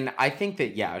 And I think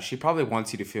that, yeah, she probably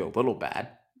wants you to feel a little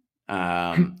bad.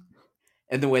 Um,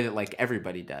 in the way that like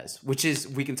everybody does, which is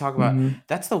we can talk about. mm-hmm.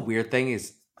 That's the weird thing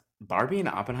is Barbie and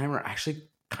Oppenheimer are actually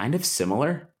kind of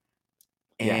similar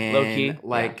Yeah, low and key,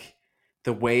 yeah, like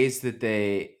the ways that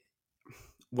they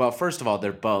well, first of all,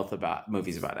 they're both about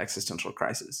movies about existential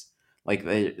crisis. Like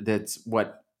that's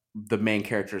what the main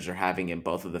characters are having in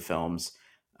both of the films.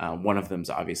 One of them's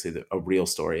obviously a real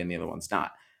story and the other one's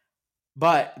not,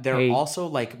 but they're hey, also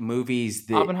like movies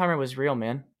that Oppenheimer was real,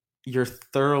 man. you're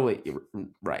thoroughly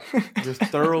right. You're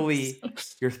thoroughly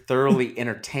you're thoroughly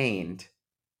entertained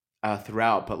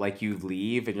throughout, but like you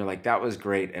leave and you're like, that was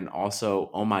great. And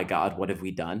also, oh my God, what have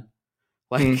we done?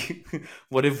 Hmm. Like,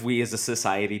 what have we as a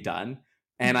society done?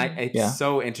 And it's Yeah,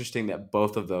 so interesting that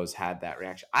both of those had that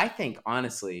reaction. I think,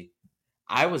 honestly,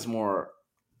 I was more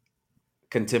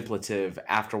contemplative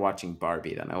after watching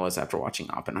Barbie than I was after watching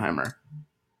Oppenheimer.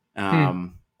 hmm.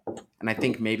 Um, and I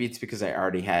think maybe it's because I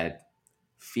already had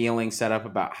feelings set up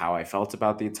about how I felt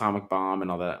about the atomic bomb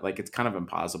and all that. Like, it's kind of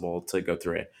impossible to go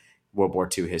through a World War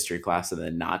II history class and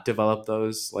then not develop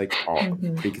those like all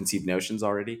preconceived notions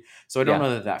already. So I don't Yeah,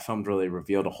 know that that film really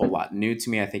revealed a whole lot new to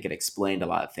me. I think it explained a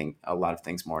lot of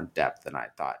things more in depth than I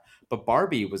thought. But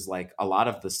Barbie was like a lot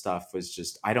of the stuff was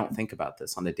just I don't think about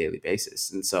this on a daily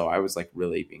basis, and so I was like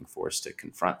really being forced to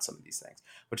confront some of these things,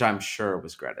 which I'm sure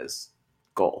was Greta's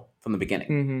goal from the beginning.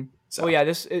 mm-hmm. Well, So.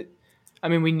 yeah, I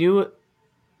mean, we knew,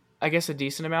 I guess, a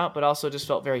decent amount, but also just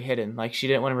felt very hidden. Like she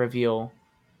didn't want to reveal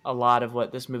a lot of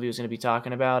what this movie was going to be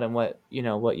talking about and what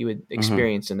you would Mm-hmm,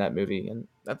 experience in that movie. And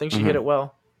I think she hit mm-hmm, it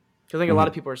well. I think a lot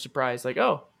of mm-hmm, people are surprised, like,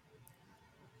 oh,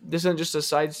 this isn't just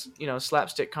a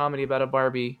slapstick comedy about a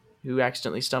Barbie who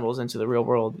accidentally stumbles into the real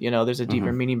world. There's a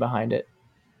deeper mm-hmm, meaning behind it.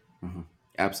 mm-hmm.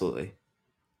 Absolutely.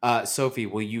 Sophie,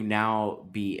 will you now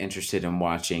be interested in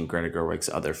watching Greta Gerwig's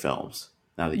other films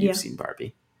now that you've Yeah, seen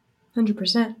Barbie?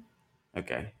 100%.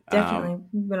 Okay. Definitely.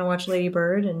 I'm going to watch Lady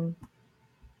Bird and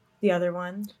the other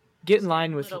one. Get in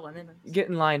line with Little Women. Get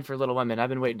in line for Little Women. I've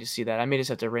been waiting to see that. I may just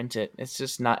have to rent it. It's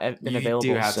just not been You do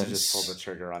available have to just pull the since.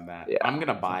 trigger on that. I'm Yeah.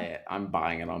 gonna buy it. I'm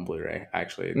buying it on Blu-ray.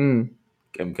 Actually, Mm,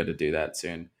 I'm gonna do that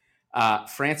soon.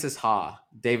 Frances Ha,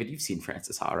 David, you've seen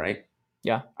Frances Ha, right?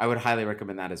 yeah. I would highly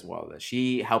recommend that as well. That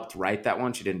she helped write that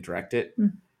one. She didn't direct it,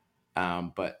 Mm.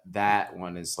 but that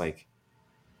one is like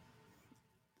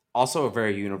also a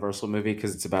very universal movie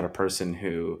because it's about a person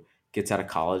who gets out of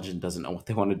college and doesn't know what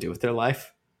they want to do with their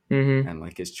life, Mm-hmm. and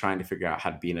like is trying to figure out how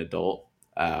to be an adult.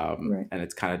 Right. And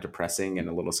it's kind of depressing and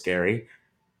a little scary.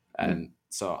 Mm. And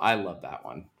so I love that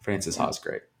one. Francis Yeah. Ha's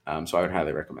great. So I would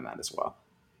highly recommend that as well.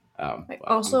 I But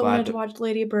I'm also glad wanted to that, watch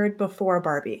Lady Bird before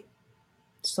Barbie.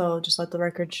 So just let the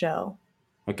record show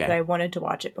that okay. I wanted to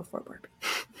watch it before Barbie.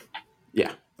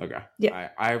 Yeah. Okay. Yeah.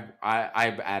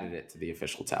 I've added it to the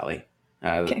official tally. Uh,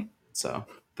 Okay. so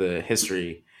the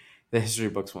history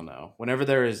books will know. Whenever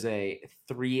there is a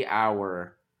 3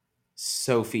 hour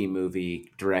Sophie movie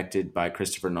directed by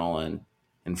Christopher Nolan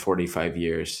in 45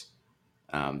 years,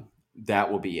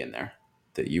 that will be in there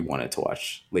that you wanted to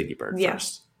watch Lady Bird Yeah.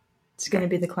 first. It's going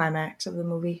Okay. to be the climax of the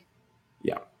movie.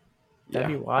 Yeah. That'd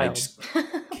Yeah. be I wild. just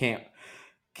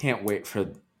can't wait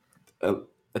for uh,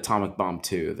 Atomic Bomb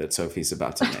 2 that Sophie's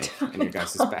about to make in your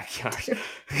guys' backyard.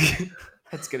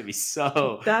 That's going to be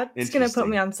so That's going to put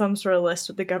me interesting. on some sort of list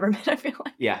with the government, I feel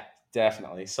like. Yeah,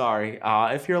 definitely. Sorry.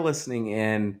 If you're listening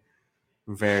in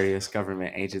various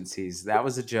government agencies, that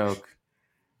was a joke.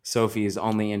 Sophie is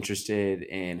only interested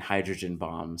in hydrogen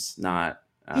bombs, not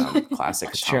classic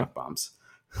It's true. atomic bombs.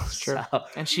 It's true. So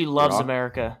And she you're loves all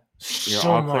America you're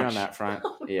so all clear on much. that front.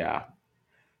 Yeah.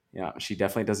 Yeah, she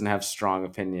definitely doesn't have strong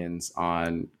opinions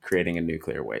on creating a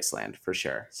nuclear wasteland for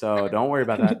sure. So don't worry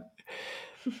about that.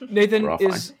 We're Nathan, all fine.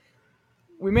 is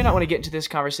we may not want to get into this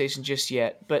conversation just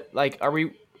yet, but like, are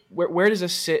we? Where does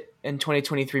this sit in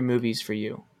 2023 movies for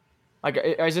you? Like,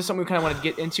 is this something we kind of want to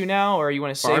get into now, or you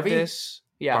want to save Barbie? this?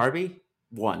 Yeah, Barbie?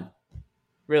 One.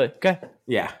 really. Okay.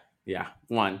 Yeah. Yeah.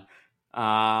 One.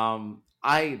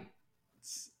 I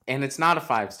and it's not a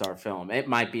 5-star film. It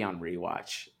might be on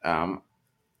rewatch.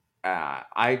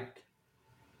 I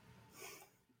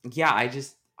yeah,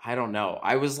 I don't know.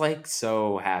 I was like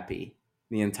so happy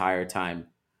the entire time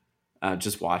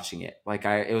just watching it. Like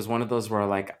it was one of those where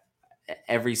like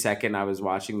every second I was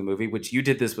watching the movie, which you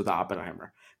did this with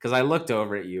Oppenheimer, because I looked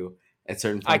over at you at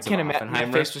certain I points of can't imagine. My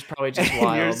Oppenheimer, face was probably just and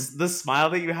wild. the smile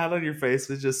that you had on your face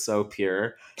was just so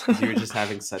pure because you were just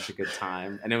having such a good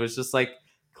time, and it was just like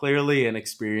clearly an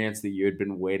experience that you had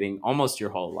been waiting almost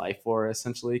your whole life for,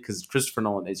 essentially, because Christopher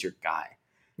Nolan is your guy.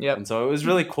 And Yep. so it was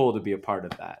really cool to be a part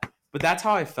of that. But that's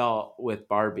how I felt with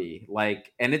Barbie.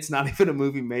 Like, and it's not even a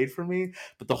movie made for me,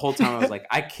 but the whole time I was like,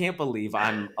 I can't believe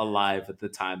I'm alive at the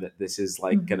time that this is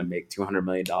like going to make $200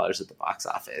 million at the box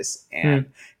office. Hmm. And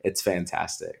it's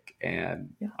fantastic.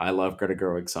 And Yeah. I love Greta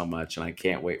Gerwig so much. And I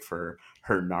can't wait for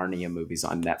her Narnia movies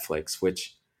on Netflix,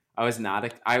 which I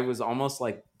was almost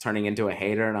like turning into a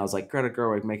hater. And I was like, Greta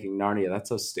Gerwig making Narnia, that's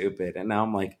so stupid. And now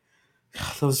I'm like,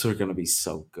 those are going to be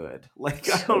so good. Like,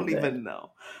 I So don't good. even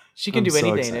know. She can I'm do so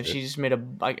anything if excited. she just made a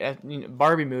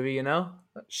Barbie movie. You know,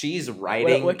 She's what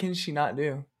writing, can she not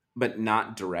do? but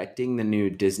not directing the new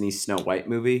Disney Snow White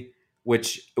movie,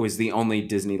 which was the only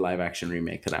Disney live action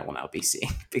remake that I will now be seeing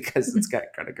because it's got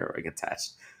Greta Gerwig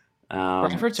attached.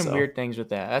 I've heard some So weird things with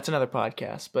that. That's another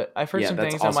podcast, but I've heard yeah, some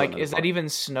that's things. I'm also like, another is that part. even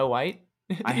Snow White?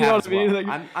 I You know have what as I mean? well.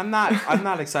 Like, I'm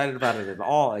not excited about it at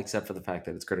all, except for the fact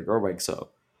that it's Greta Gerwig. So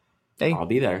hey, I'll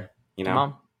be there. You come know.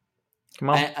 on, come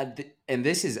on. And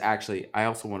this is actually, I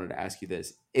also wanted to ask you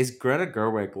this: is Greta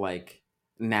Gerwig like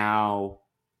now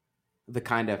the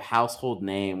kind of household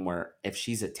name where if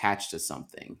she's attached to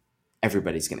something,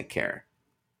 everybody's going to care?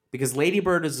 Because Lady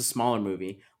Bird is a smaller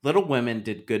movie. Little Women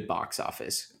did good box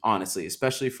office, honestly,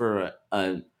 especially for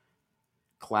a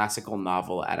classical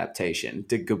novel adaptation,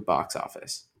 did good box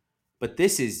office. But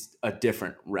this is a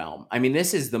different realm. I mean,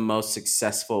 this is the most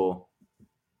successful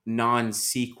non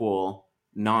sequel,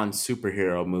 non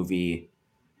superhero movie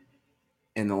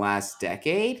in the last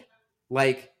decade.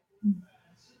 Like,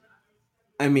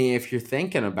 I mean, if you're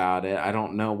thinking about it, I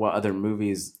don't know what other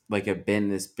movies like have been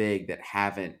this big that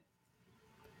haven't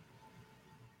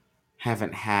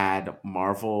had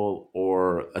Marvel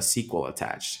or a sequel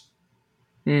attached.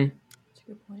 Hmm. That's a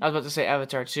good point. I was about to say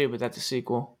Avatar 2, but that's a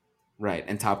sequel. Right.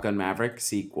 And Top Gun Maverick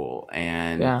sequel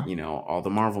and, Yeah. you know, all the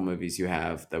Marvel movies you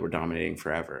have that were dominating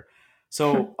forever.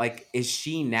 So, like, is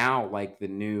she now like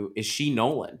is she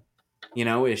Nolan? You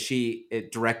know, is she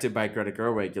directed by Greta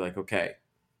Gerwig? You're like, okay,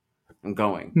 I'm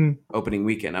going. Hmm. Opening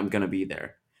weekend, I'm going to be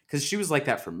there. Because she was like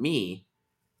that for me,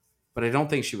 but I don't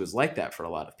think she was like that for a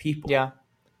lot of people. Yeah.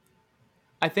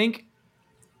 I think,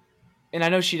 and I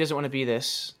know she doesn't want to be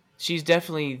this. She's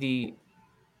definitely the,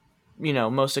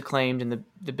 most acclaimed and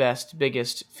the best,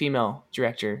 biggest female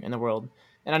director in the world.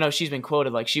 And I know she's been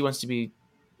quoted like she wants to be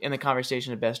in the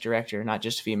conversation of best director, not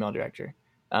just female director,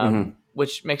 Mm-hmm.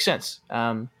 which makes sense.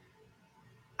 I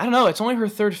don't know. It's only her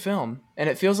third film, and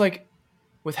it feels like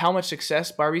with how much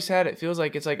success Barbie's had, it feels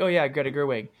like it's like, oh yeah, Greta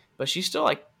Gerwig, but she's still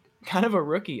like kind of a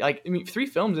rookie. Like, I mean, 3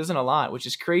 films isn't a lot, which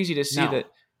is crazy to see No. that.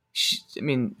 I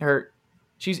mean,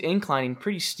 she's inclining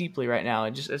pretty steeply right now,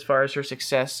 and just as far as her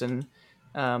success and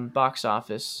box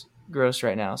office gross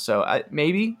right now. So I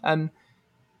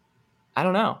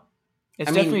don't know. I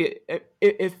It's mean, definitely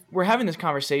if we're having this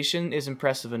conversation is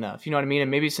impressive enough. You know what I mean?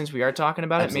 And maybe since we are talking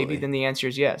about it, maybe absolutely. then the answer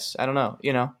is yes. I don't know.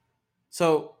 You know?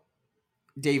 So,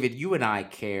 David, you and I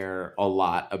care a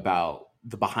lot about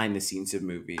the behind the scenes of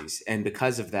movies. And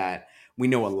because of that, we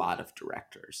know a lot of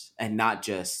directors and not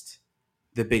just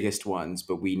the biggest ones,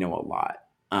 but we know a lot.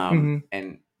 Mm-hmm.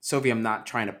 And Sophie, I'm not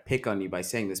trying to pick on you by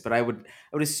saying this, but I would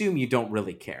assume you don't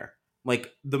really care.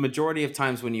 Like the majority of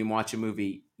times when you watch a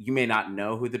movie, you may not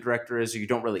know who the director is, or you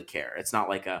don't really care. It's not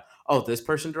like oh, this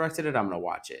person directed it, I'm going to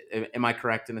watch it. Am I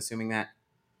correct in assuming that?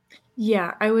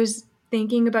 Yeah, I was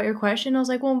thinking about your question. I was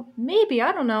like, well, maybe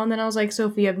I don't know. And then I was like,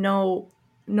 Sophie, I have no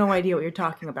idea what you're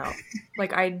talking about.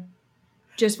 Like, I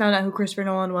just found out who Christopher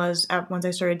Nolan was once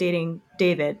I started dating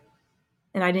David,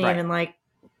 and I didn't Right. even like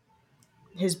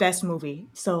his best movie.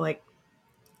 So like,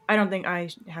 I don't think I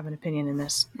have an opinion in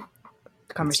this It's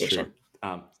true. conversation.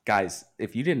 Guys,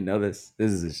 if you didn't know this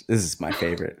is my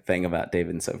favorite thing about David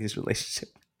and Sophie's relationship.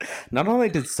 Not only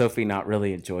did Sophie not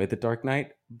really enjoy The Dark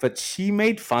Knight, but she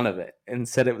made fun of it and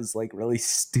said it was like really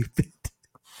stupid.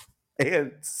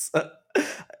 and, so-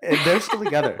 and they're still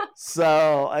together,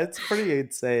 so it's pretty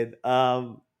insane.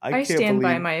 I I can't stand by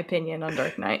believe my opinion on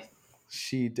Dark Knight.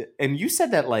 she did. And you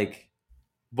said that like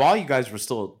while you guys were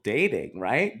still dating,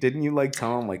 right? Didn't you like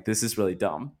tell him like this is really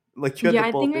dumb? Like you had the Yeah, I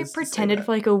think I boldness to say pretended that.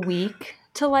 for like a week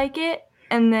to like it,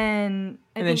 and then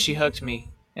I And then think she hooked me,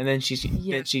 and then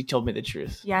yeah, she told me the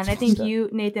truth. yeah, and I think you,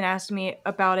 Nathan, asked me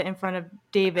about it in front of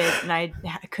David, and I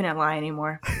couldn't lie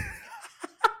anymore.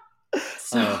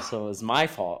 So Oh, so it was my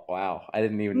fault. Wow, I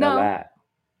didn't even know no, that.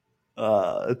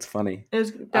 It's funny. it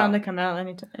was bound Uh, to come out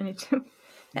at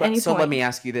but any so let point. me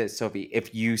ask you this, Sophie: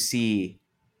 if you see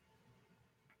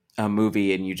a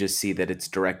movie and you just see that it's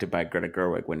directed by Greta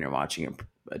Gerwig when you're watching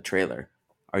a trailer,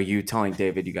 are you telling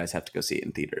David you guys have to go see it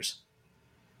in theaters?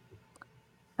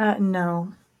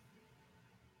 No,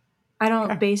 I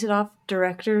don't Okay. base it off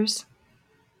directors,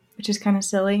 which is kind of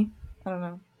silly. I don't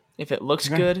know. If it looks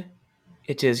Okay. good,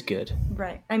 it is good.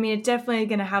 Right. I mean, it's definitely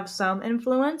going to have some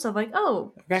influence of like,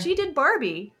 oh, Okay. she did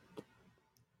Barbie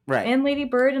Right. and Lady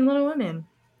Bird and Little Women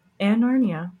and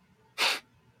Narnia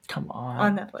Come on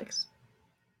on. Netflix.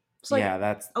 It's like Yeah,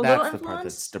 that's a little that's the part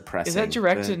that's influence. Is that depressing.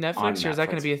 direct to The on Netflix or is that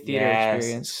going to Netflix. be a theater Yes,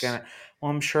 it's experience? gonna. Well,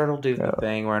 I'm sure it'll do the Oh.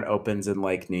 thing where it opens in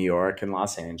like New York and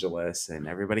Los Angeles, and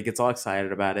everybody gets all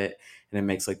excited about it, and it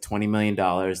makes like $20 million,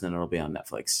 and then it'll be on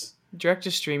Netflix. Direct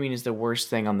to streaming is the worst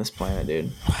thing on this planet,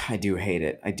 dude. I do hate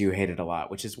it. I do hate it a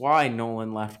lot, which is why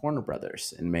Nolan left Warner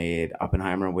Brothers and made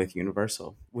Oppenheimer with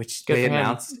Universal, which Good they for him.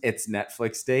 announced its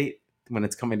Netflix date when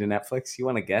it's coming to Netflix. You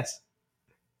want to guess?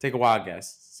 Take a wild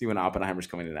guess. See when Oppenheimer's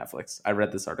coming to Netflix. I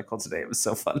read this article today. It was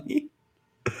so funny.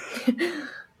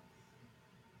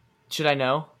 Should I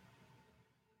know?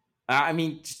 I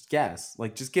mean, just guess.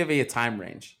 Like, just give me a time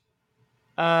range.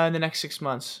 In the next 6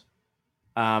 months.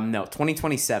 No,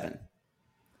 2027.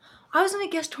 I was going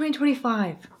to guess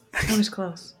 2025. I was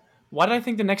close. Why did I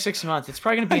think the next 6 months? It's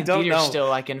probably going to be I in don't theaters know. still,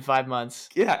 like in 5 months.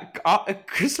 Yeah,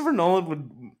 Christopher Nolan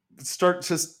would start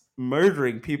just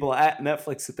murdering people at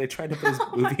Netflix if they tried to put his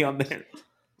movie on there.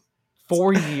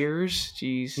 4 years,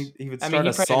 jeez. He would I start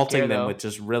mean, he probably didn't assaulting care, them though. with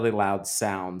just really loud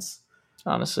sounds.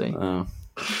 Honestly,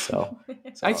 So,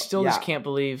 I still yeah. just can't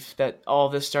believe that all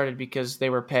this started because they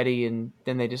were petty, and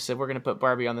then they just said we're going to put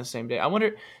Barbie on the same day. I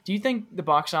wonder, do you think the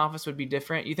box office would be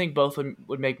different? You think both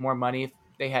would make more money if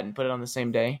they hadn't put it on the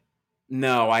same day?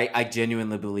 No, I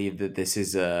genuinely believe that this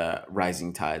is a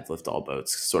rising tides lift all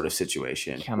boats sort of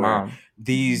situation Come where on.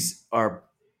 these are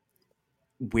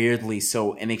weirdly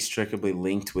so inextricably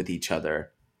linked with each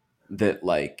other that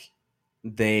like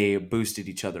they boosted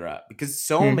each other up because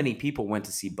so Hmm. many people went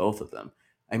to see both of them.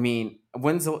 I mean,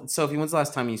 Sophie, when's the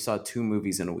last time you saw two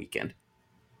movies in a weekend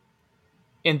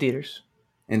In theaters.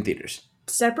 in theaters?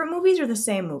 Separate movies or the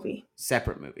same movie?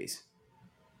 Separate movies.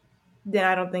 Then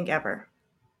I don't think ever.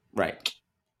 Right.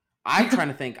 I'm trying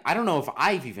to think. I don't know if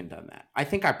I've even done that. I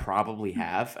think I probably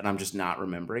have, and I'm just not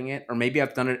remembering it. Or maybe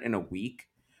I've done it in a week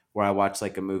where I watch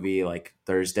like a movie like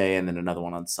Thursday and then another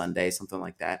one on Sunday, something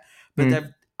like that. But Hmm.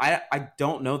 I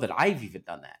don't know that I've even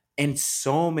done that. And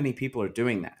so many people are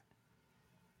doing that.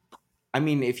 I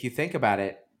mean, if you think about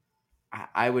it,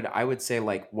 I would say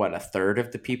like what a third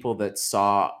of the people that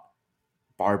saw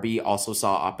Barbie also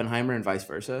saw Oppenheimer and vice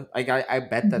versa. Like I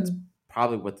bet that's Mhm.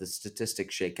 probably what the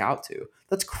statistics shake out to.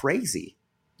 That's crazy.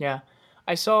 Yeah.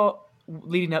 I saw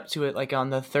leading up to it, like on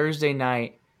the Thursday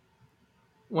night,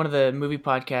 one of the movie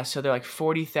podcasts. So they're like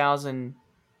 40,000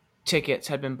 tickets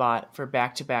had been bought for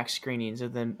back-to-back screenings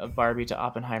of Barbie to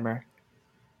Oppenheimer.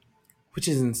 Which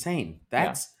is insane. Yeah,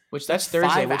 That's that's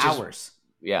Thursday, 5 hours.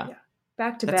 yeah, Yeah.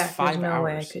 Back to That's back, there's five no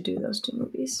way I hours, could do those two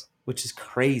movies. which is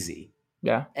crazy.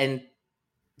 yeah. And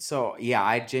so, yeah,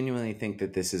 I genuinely think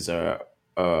that this is a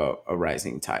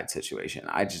rising tide situation.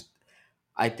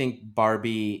 I think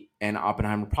Barbie and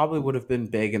Oppenheimer probably would have been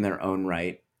big in their own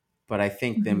right, but I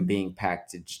think them Mhm. being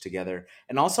packaged together,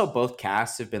 and also both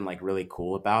casts have been like really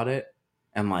cool about it,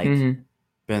 and like Mm-hmm.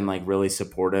 been like really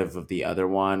supportive of the other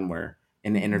one. Where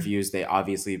in Mhm. interviews they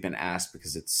obviously have been asked,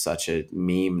 because it's such a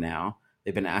meme now.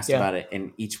 They've been asked Yeah. about it,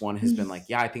 and each one has been like,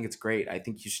 "Yeah, I think it's great. I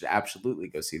think you should absolutely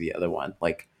go see the other one."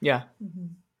 Like, Yeah. Mhm.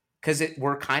 because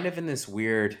we're kind of in this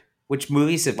weird, which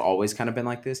movies have always kind of been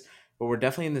like this, but we're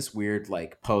definitely in this weird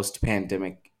like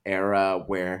post-pandemic era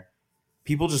where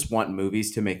people just want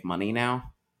movies to make money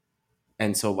now,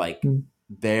 and so like Mm.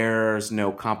 there's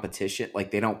no competition.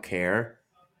 Like they don't care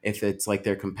if it's like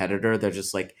their competitor. They're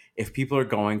just like, if people are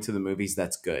going to the movies,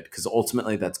 that's good, because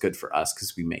ultimately that's good for us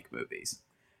because we make movies.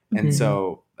 And Mm-hmm.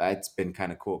 so that's been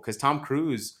kind of cool, because Tom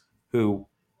Cruise, who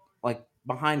like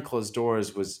behind closed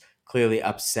doors was clearly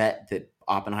upset that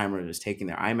Oppenheimer was taking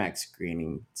their IMAX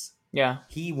screenings, Yeah.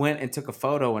 he went and took a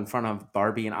photo in front of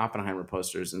Barbie and Oppenheimer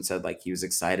posters and said like he was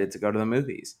excited to go to the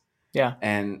movies. Yeah.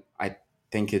 And I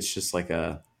think it's just like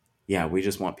yeah, we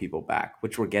just want people back,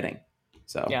 which we're getting.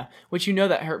 So Yeah. Which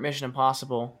that hurt Mission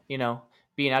Impossible.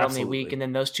 Being out only a week, absolutely. and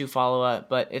then those two follow up.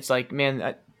 But it's like,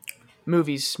 man,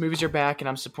 movies are back, and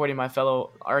I'm supporting my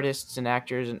fellow artists and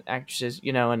actors and actresses.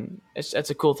 And it's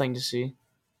a cool thing to see.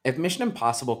 If Mission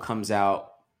Impossible comes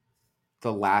out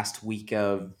the last week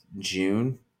of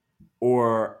June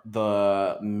or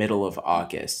the middle of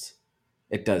August,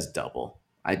 it does double.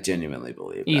 I genuinely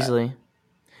believe that. Easily.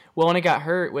 Well, when it got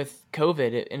hurt with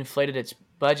COVID, it inflated its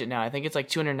budget. Now I think it's like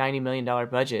 $290 million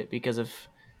budget because of,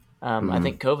 I Mhm.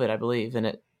 think COVID, I believe, and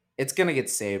it. It's going to get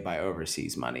saved by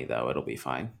overseas money, though. It'll be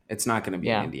fine. It's not going to be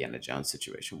an Yeah. Indiana Jones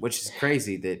situation, which is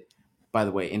crazy that, by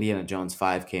the way, Indiana Jones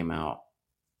 5 came out,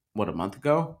 what, a month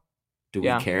ago? Do we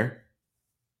Yeah. care?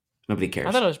 Nobody I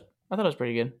thought cares. it was. I thought it was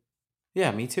pretty good. Yeah,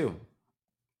 me too.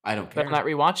 I don't But I'm not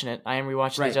care. rewatching it. I am rewatching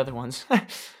these Right. other ones.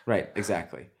 Right.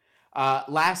 Exactly. I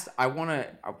want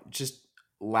to just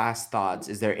last thoughts.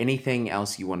 Is there anything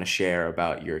else you want to share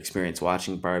about your experience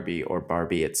watching Barbie or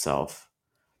Barbie itself?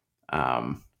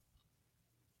 Um,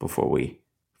 before we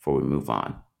move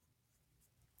on.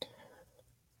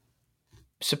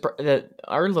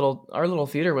 Our little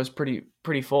theater was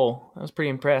pretty full. I was pretty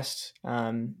impressed.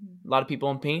 A lot of people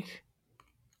in pink,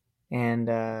 and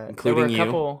there were Including a you.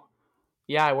 couple.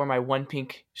 Yeah, I wore my one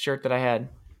pink shirt that I had.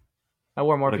 I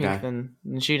wore more What a pink guy.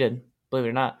 than she did, believe it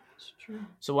or not. It's true.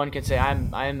 So one could say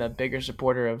I'm a bigger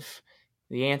supporter of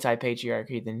the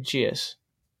anti-patriarchy than she is.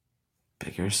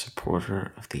 Bigger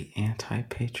supporter of the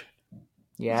anti-patriot.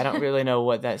 Yeah, I don't really know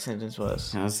what that sentence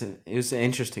was. It was an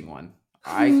interesting one.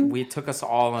 Hmm. We took us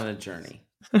all on a journey,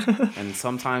 and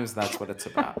sometimes that's what it's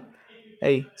about.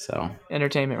 Hey, So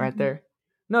entertainment right there.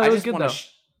 No, I it was just good want though.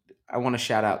 to I want to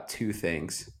shout out two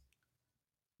things.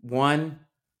 One,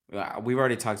 we've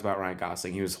already talked about Ryan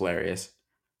Gosling. He was hilarious.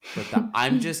 But the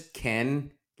I'm just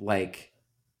Ken like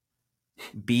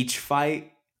beach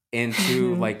fight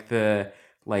into Mhm. like the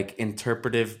like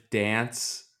interpretive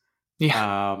dance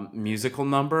Yeah, musical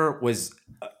number was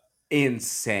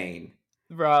insane.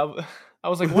 Rob. I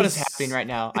was like, It what is happening was right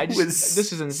now? it This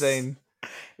is was insane. it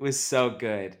was so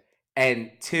good.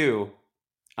 And two,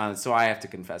 so I have to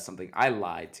confess something. I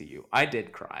lied to you. I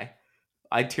did cry.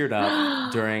 I teared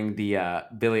up during the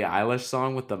Billie Eilish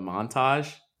song with the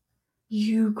montage.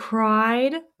 You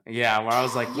cried? Yeah, where I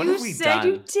was like, "What You have we said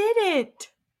you done?" didn't.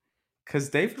 Because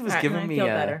David All was right, then giving I me feel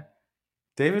better.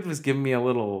 a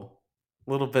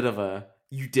little bit of a,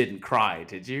 "You didn't cry,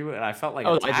 did you?" And I felt like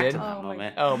Oh, I attacked did. in that Oh my!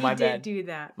 moment. Oh, He my did bad. do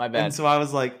that. My And bad. so I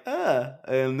was like,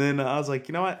 and then I was like,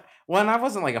 you know what? Well, and I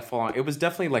wasn't like a full on. It was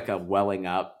definitely like a welling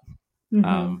up, Mm-hmm.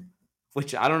 um,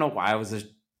 which I don't know why I was just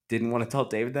didn't want to tell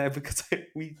David that, because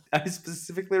I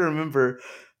specifically remember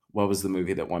what was the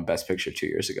movie that won Best Picture 2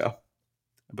 years ago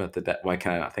about the why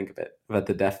can I not think of it, about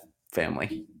the deaf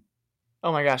family.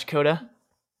 Oh my gosh, Coda.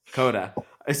 Coda.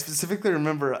 I specifically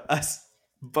remember us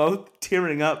both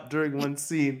tearing up during one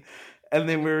scene, and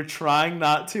then we were trying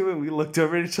not to, and we looked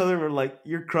over at each other and we're like,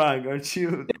 "You're crying, aren't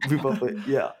you?" We both went,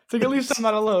 "Yeah." It's like, at least I'm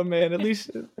not alone, man. At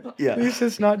least Yeah.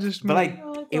 it's not just But me.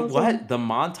 Oh, that's it awesome. what the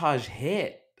montage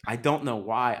hit. I don't know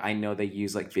why. I know they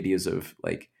use like videos of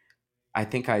like, I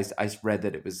think I read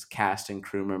that it was cast and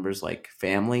crew members like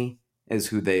family is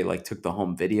who they like took the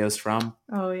home videos from,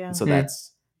 Oh yeah. and so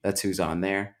that's who's on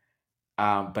there.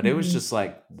 But it was Mhm. just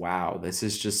like, wow, this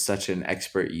is just such an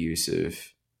expert use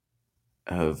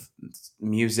of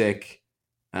music,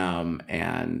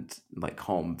 and like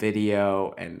home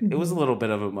video, and it was a Mhm. little bit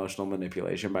of emotional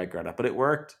manipulation by Greta, but it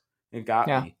worked. It got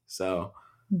Yeah. me. So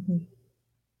Mhm.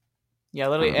 Yeah, I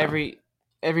literally don't know.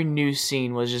 every new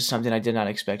scene was just something I did not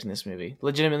expect in this movie.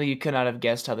 Legitimately, you could not have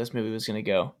guessed how this movie was going to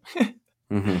go.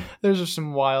 Hmm. There's just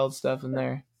some wild stuff in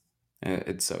there.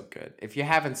 It's so good. If you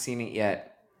haven't seen it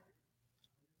yet,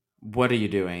 what are you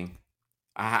doing?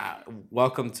 I,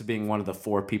 welcome to being one of the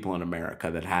 4 people in America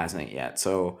that hasn't yet.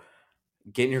 So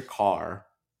get in your car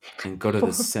and go to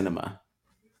the cinema.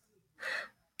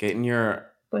 Get in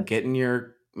your But get in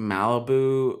your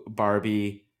Malibu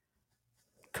Barbie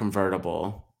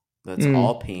convertible that's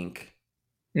all Mm, pink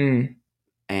mm.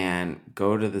 and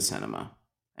go to the cinema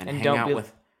and And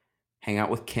hang out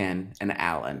with Ken and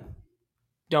Alan.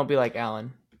 don't be like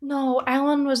Alan. no,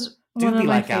 Alan was Do one of be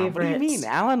my like Alan. What do you mean? favorites.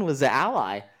 Alan was the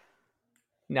ally.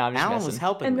 No, I'm just Alan was messing.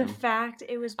 helping And the them. fact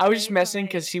it was I was just played messing by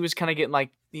because he was kind of getting like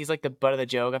he's like the butt of the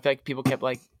joke. I feel like people kept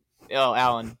like, "Oh,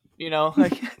 Alan,"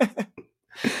 like.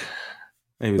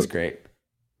 It was great.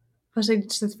 especially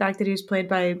just the fact that he was played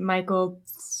by Michael.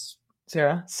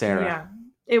 Sarah. Sarah. Yeah,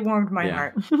 it warmed my Yeah.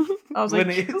 heart. I was When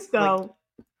like, he's like, go.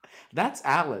 that's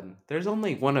Alan. There's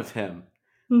only one of him.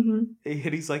 Mm-hmm.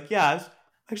 And he's like, yeah, I was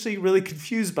actually really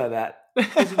confused by that.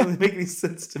 It doesn't really make any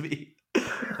sense to me.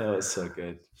 That was so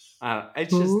good.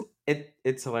 It's just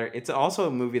it's hilarious. It's also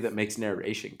a movie that makes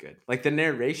narration good. Like the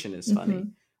narration is funny, Mm-hmm.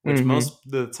 which Mm-hmm. most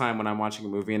of the time when I'm watching a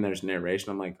movie and there's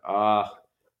narration, I'm like, ah,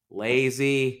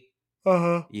 lazy.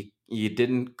 Uh-huh.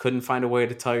 You couldn't find a way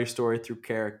to tell your story through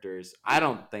characters. I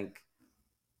don't think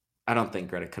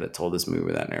Greta could have told this movie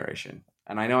without narration.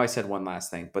 And I know I said one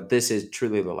last thing, but this is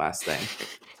truly the last thing.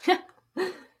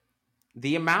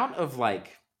 The amount of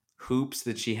like hoops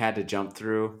that she had to jump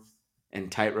through and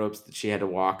tightropes that she had to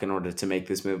walk in order to make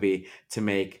this movie, to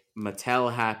make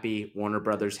Mattel happy, Warner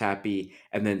Brothers happy,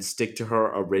 and then stick to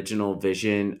her original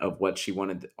vision of what she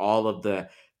wanted, all of the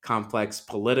complex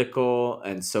political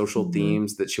and social Mm-hmm.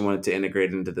 themes that she wanted to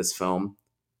integrate into this film.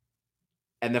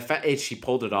 And the fact that she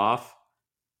pulled it off,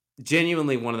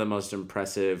 genuinely one of the most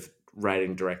impressive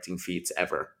writing directing feats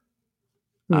ever.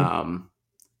 Mm. Um,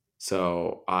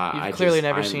 so You've clearly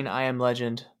never I'm seen I Am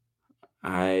Legend.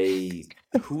 I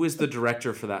who is the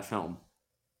director for that film?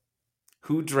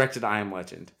 Who directed I Am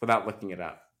Legend? Without looking it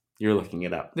up, you're looking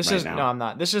it up This right is no, now. I'm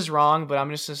not. This is wrong, but I'm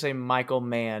just gonna say Michael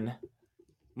Mann.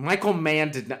 Michael Mann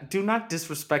did not. Do not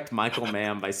disrespect Michael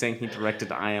Mann by saying he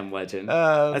directed I Am Legend.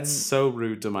 That's Um. so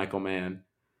rude to Michael Mann.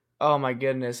 Oh my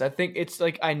goodness. I think it's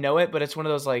like I know it, but it's one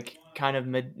of those like kind of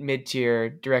mid tier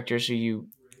directors who you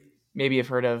maybe have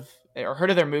heard of or heard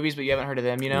of their movies, but you haven't heard of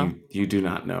them. You do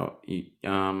not know.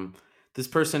 This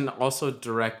person also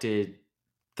directed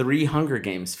 3 Hunger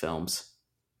Games films.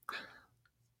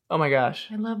 Oh my gosh,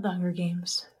 I love the Hunger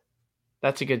Games.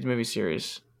 that's a good movie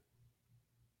series.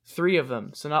 3 of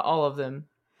them, so not all of them.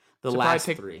 The So probably last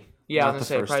pick. 3, Yeah, I was not gonna the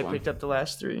say first probably one. picked up the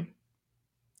last 3.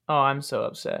 Oh, I'm so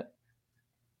upset.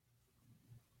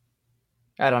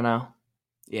 I don't know.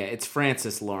 Yeah, it's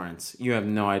Francis Lawrence. You have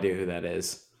no idea who that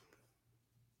is.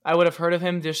 I would have heard of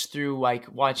him just through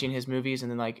like watching his movies,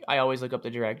 and then like I always look up the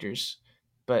directors.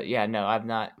 But yeah, no, I've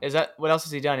not. Is that what else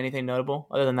has he done? Anything notable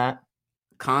other than that?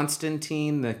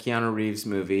 Constantine, the Keanu Reeves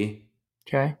movie.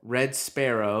 Okay. Red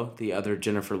Sparrow, the other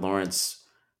Jennifer Lawrence,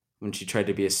 when she tried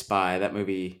to be a spy. That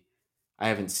movie, I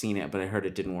haven't seen it, but I heard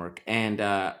it didn't work. And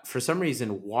for some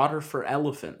reason, Water for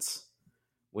Elephants,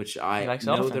 which He I likes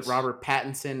know that elephants. Robert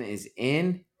Pattinson is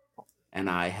in, and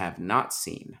I have not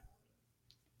seen.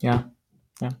 Yeah.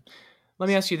 Yeah. Let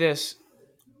me ask you this.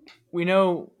 We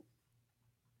know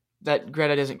that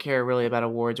Greta doesn't care really about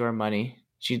awards or money.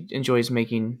 She enjoys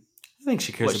making I think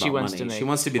she cares what she about wants to money. She make.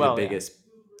 wants to be the Well, yeah, biggest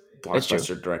it's true.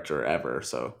 blockbuster director ever.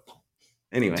 So, Do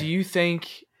anyway, you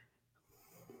think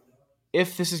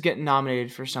if this is getting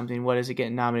nominated for something, what is it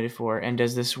getting nominated for? And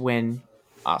does this win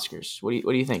Oscars? What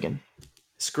are you thinking?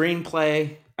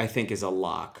 screenplay, I think, is a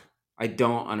lock. I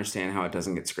don't understand how it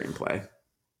doesn't get screenplay.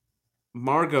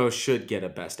 Margot should get a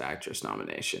Best Actress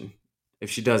nomination. If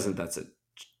she doesn't, that's a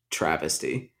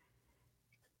travesty.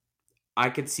 I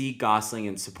could see Gosling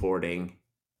in supporting.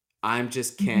 I'm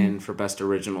Just Mm-hmm. Ken for Best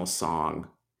Original Song.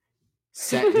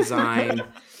 Set design, That'd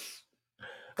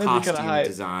be kind of costume hype.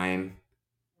 design.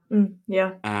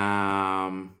 Yeah.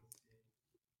 I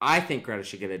think Greta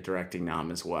should get a directing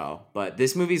nom as well. But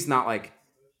this movie's not like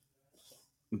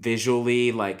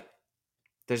visually like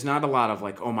there's not a lot of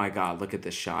like, oh my god, look at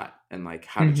this shot and like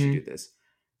how did she Mm-hmm. do this?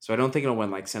 So I don't think it'll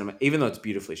win like cinema, even though it's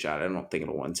beautifully shot. I don't think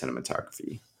it'll win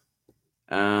cinematography.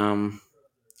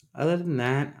 Other than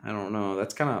that, I don't know.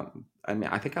 That's kind of. I mean,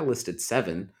 I think I listed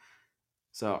 7,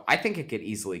 so I think it could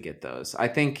easily get those. I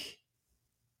think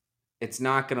it's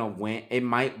not gonna win. It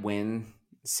might win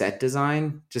set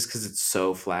design just because it's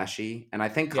so flashy, and I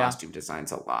think Yeah. costume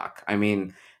design's a lock. I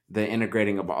mean, the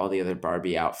integrating of all the other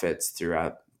Barbie outfits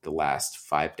throughout the last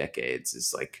 5 decades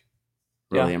is like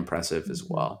really Yeah. impressive as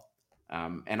well.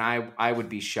 And I would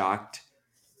be shocked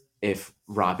if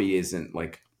Robbie isn't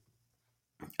like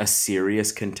a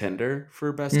serious contender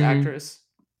for Best Mm-hmm. Actress,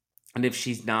 and if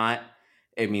she's not,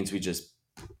 it means we just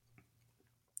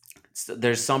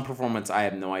there's some performance I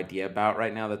have no idea about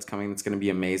right now that's coming that's going to be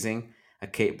amazing. A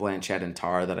Kate Blanchett and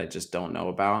Tar that I just don't know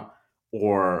about,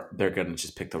 or they're going to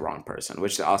just pick the wrong person,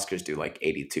 which the Oscars do like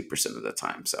 82% of the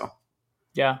time. So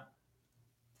Yeah.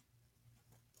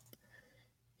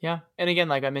 Yeah. And again,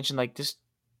 like I mentioned, like this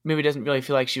movie doesn't really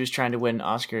feel like she was trying to win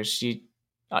Oscars. She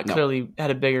no, clearly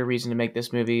had a bigger reason to make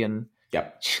this movie, and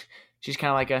yep, she's kind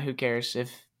of like, who cares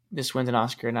if this wins an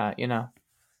Oscar or not, you know?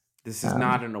 this is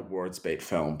not Um, an awards bait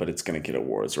film, but it's going to get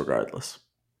awards regardless.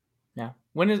 yeah.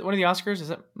 When are the Oscars?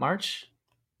 Is it March?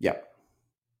 Yep.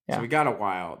 So Yeah. we got a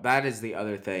while. That is the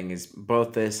other thing is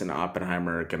both this and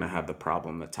Oppenheimer are going to have the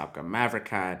problem that Top Gun Maverick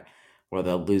had, where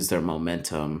they'll lose their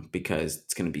momentum because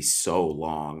it's going to be so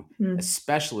long,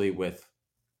 especially with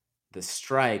the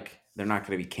strike. They're not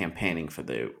going to be campaigning for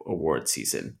the award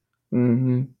season.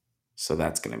 Mm-hmm. So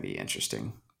that's going to be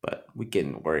interesting. But we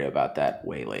can worry about that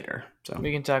way later. So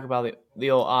We can talk about the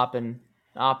old Oppen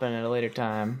at a later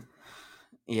time.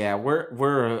 yeah, we're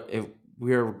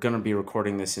gonna be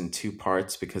recording this in 2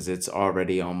 parts because it's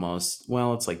already almost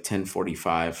it's like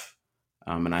 10:45,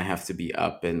 and I have to be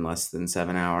up in less than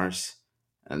 7 hours,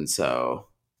 and so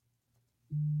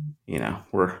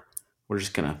we're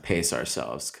just gonna pace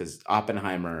ourselves because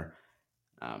Oppenheimer.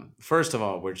 First of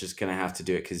all, we're just gonna have to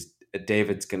do it because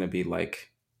David's gonna be like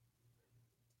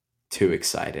too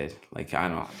excited. Like I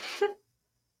don't.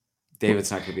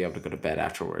 David's not gonna be able to go to bed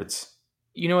afterwards.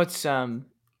 You know what's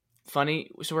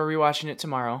funny? So we're rewatching it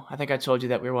tomorrow. I think I told you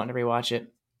that we were wanting to rewatch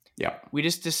it. Yeah. We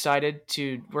just decided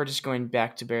we're just going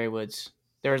back to Barry Woods.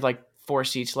 There was like 4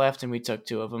 seats left, and we took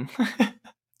 2 of them.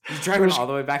 You're We're driving just, all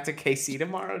the way back to KC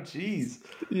tomorrow? Jeez.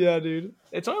 yeah, dude.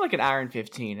 It's only like an hour and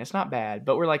 15. It's not bad,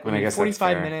 but we're like, I we mean, I need guess that's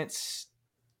 45 fair. minutes,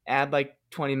 add like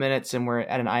 20 minutes, and we're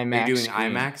at an Are you IMAX doing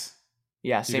screen. IMAX?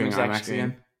 Yeah, You're same doing exact IMAX screen.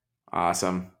 again?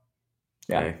 Awesome.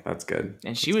 Yeah. Okay, that's good.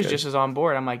 And she That's was good. just as on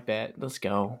board. I'm like, bet, let's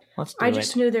go. Let's do I it.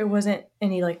 just knew there wasn't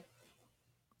any like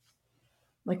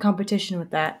competition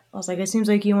with that. I was like, it seems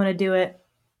like you want to do it.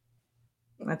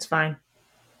 That's fine.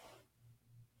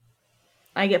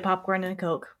 I get popcorn and a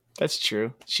Coke. That's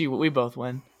true. We both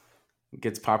win.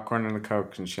 Gets popcorn and a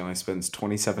Coke, and she only spends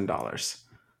 $27.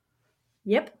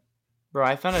 Yep. Bro,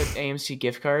 I found an AMC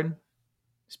gift card.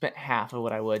 Spent half of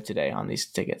what I would today on these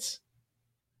tickets.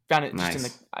 Found it just in the.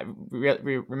 Nice. I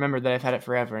remember that I've had it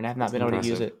forever and I've not That's been able to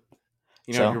use impressive. it.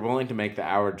 If So you're willing to make the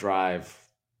hour drive,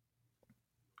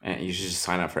 and you should just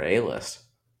sign up for A-List.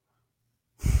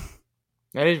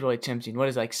 that is really tempting. What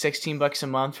is it, like $16 a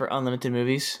month for unlimited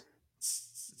movies?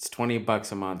 It's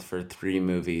 $20 a month for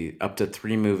up to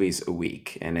 3 movies a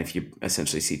week, and if you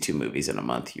essentially see 2 movies in a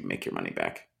month, you make your money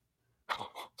back.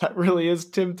 That really is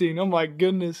tempting. Oh my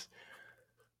goodness.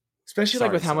 Especially like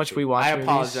Sorry, with how much Sophie. we watch I movies.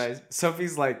 apologize.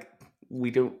 Sophie's like,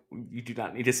 you do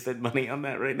not need to spend money on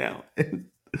that right now.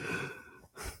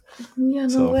 Yeah, no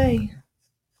So- way.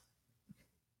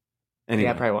 Anyway,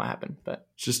 Yeah, it probably won't happen. But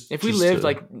just if we just lived to-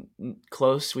 like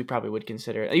close, we probably would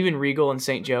consider it. Even Regal and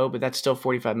St. Joe, but that's still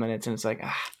 45 minutes, and it's like,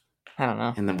 I don't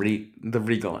know. and the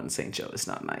Regal in St. Joe is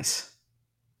not nice.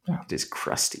 Yeah. It is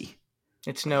crusty.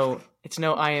 It's no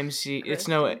IMC. It's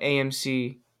no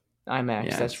AMC IMAX.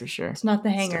 Yeah, That's for sure. It's not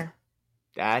the hanger.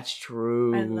 That's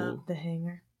true. I love the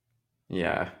hanger.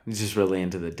 Yeah, he's just really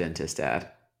into the dentist ad.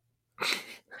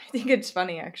 I think it's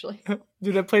funny, actually.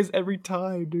 Dude, that plays every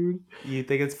time, dude. You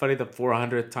think it's funny the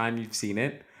 400th time you've seen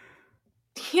it?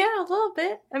 Yeah, a little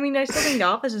bit. I mean, I still think The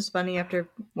Office is funny after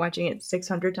watching it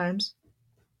 600 times.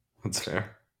 That's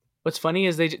fair. What's funny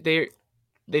is they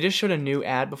just showed a new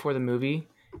ad before the movie,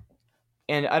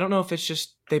 and I don't know if it's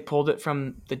just they pulled it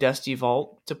from the Dusty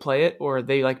Vault to play it, or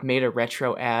they like made a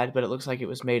retro ad, but it looks like it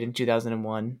was made in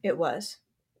 2001. It was.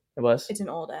 It was. It's an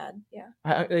old ad,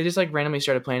 yeah. They just like randomly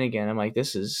started playing again. I'm like,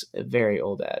 this is a very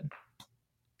old ad.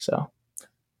 So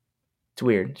it's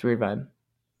weird. It's a weird vibe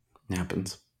It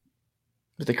happens.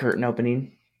 with the curtain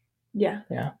opening. Yeah.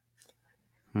 Yeah.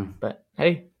 Hmm. But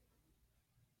hey,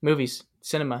 movies,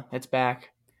 cinema, it's back.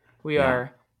 We Yeah.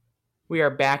 are We are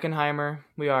Backenheimer.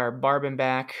 We are Barben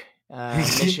back.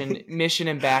 Mission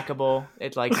Imbackable.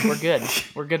 It's like we're good.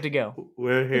 We're good to go.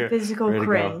 We're The here. physical ready to go.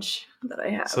 cringe that I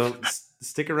have. So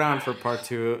stick around for part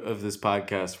 2 of this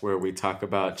podcast where we talk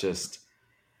about just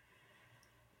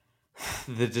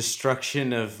the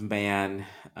destruction of man,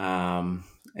 and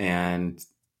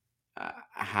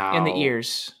how And the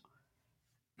ears.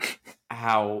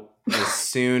 How as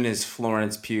soon as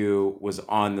Florence Pugh was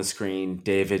on the screen,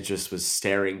 David just was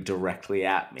staring directly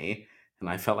at me, and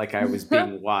I felt like I was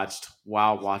being watched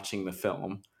while watching the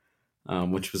film,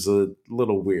 which was a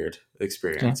little weird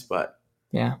experience, but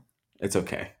Yeah. it's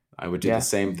okay. I would do the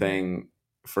same thing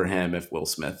for him if Will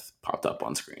Smith popped up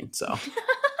on screen. So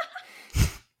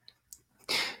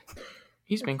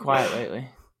He's been quiet lately.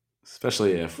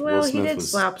 especially if Will Smith he did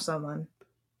was slap someone.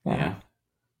 Yeah.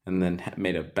 And then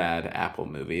made a bad Apple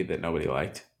movie that nobody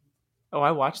liked. Oh, I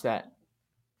watched that.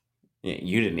 Yeah,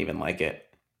 you didn't even like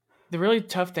it. The really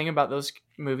tough thing about those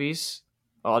movies,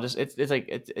 it's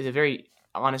a very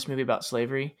honest movie about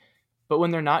slavery, but when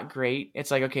they're not great,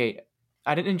 it's like, okay,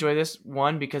 I didn't enjoy this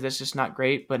one because it's just not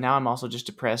great, but now I'm also just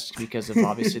depressed because of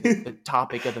obviously the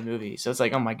topic of the movie. So it's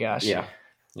like, oh my gosh. Yeah,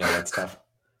 that's tough.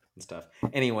 It's tough.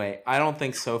 Anyway, I don't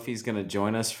think Sophie's going to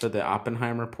join us for the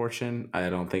Oppenheimer portion. I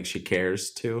don't think she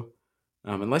cares to,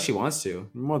 unless she wants to. You're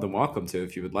more than welcome to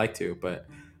if you would like to, but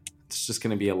it's just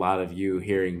going to be a lot of you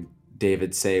hearing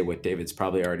David say what David's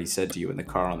probably already said to you in the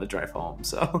car on the drive home.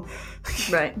 So,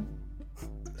 right.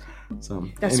 So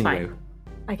that's anyway, fine.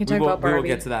 I can talk about Barbie. We will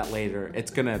get to that later.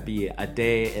 It's going to be a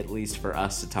day at least for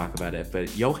us to talk about it,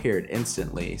 but you'll hear it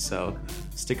instantly. So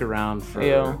stick around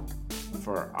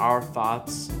for our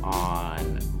thoughts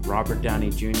on Robert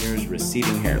Downey Jr.'s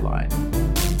receding hairline.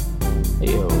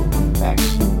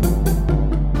 Thanks.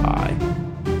 Bye.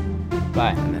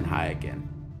 Bye. And then hi again.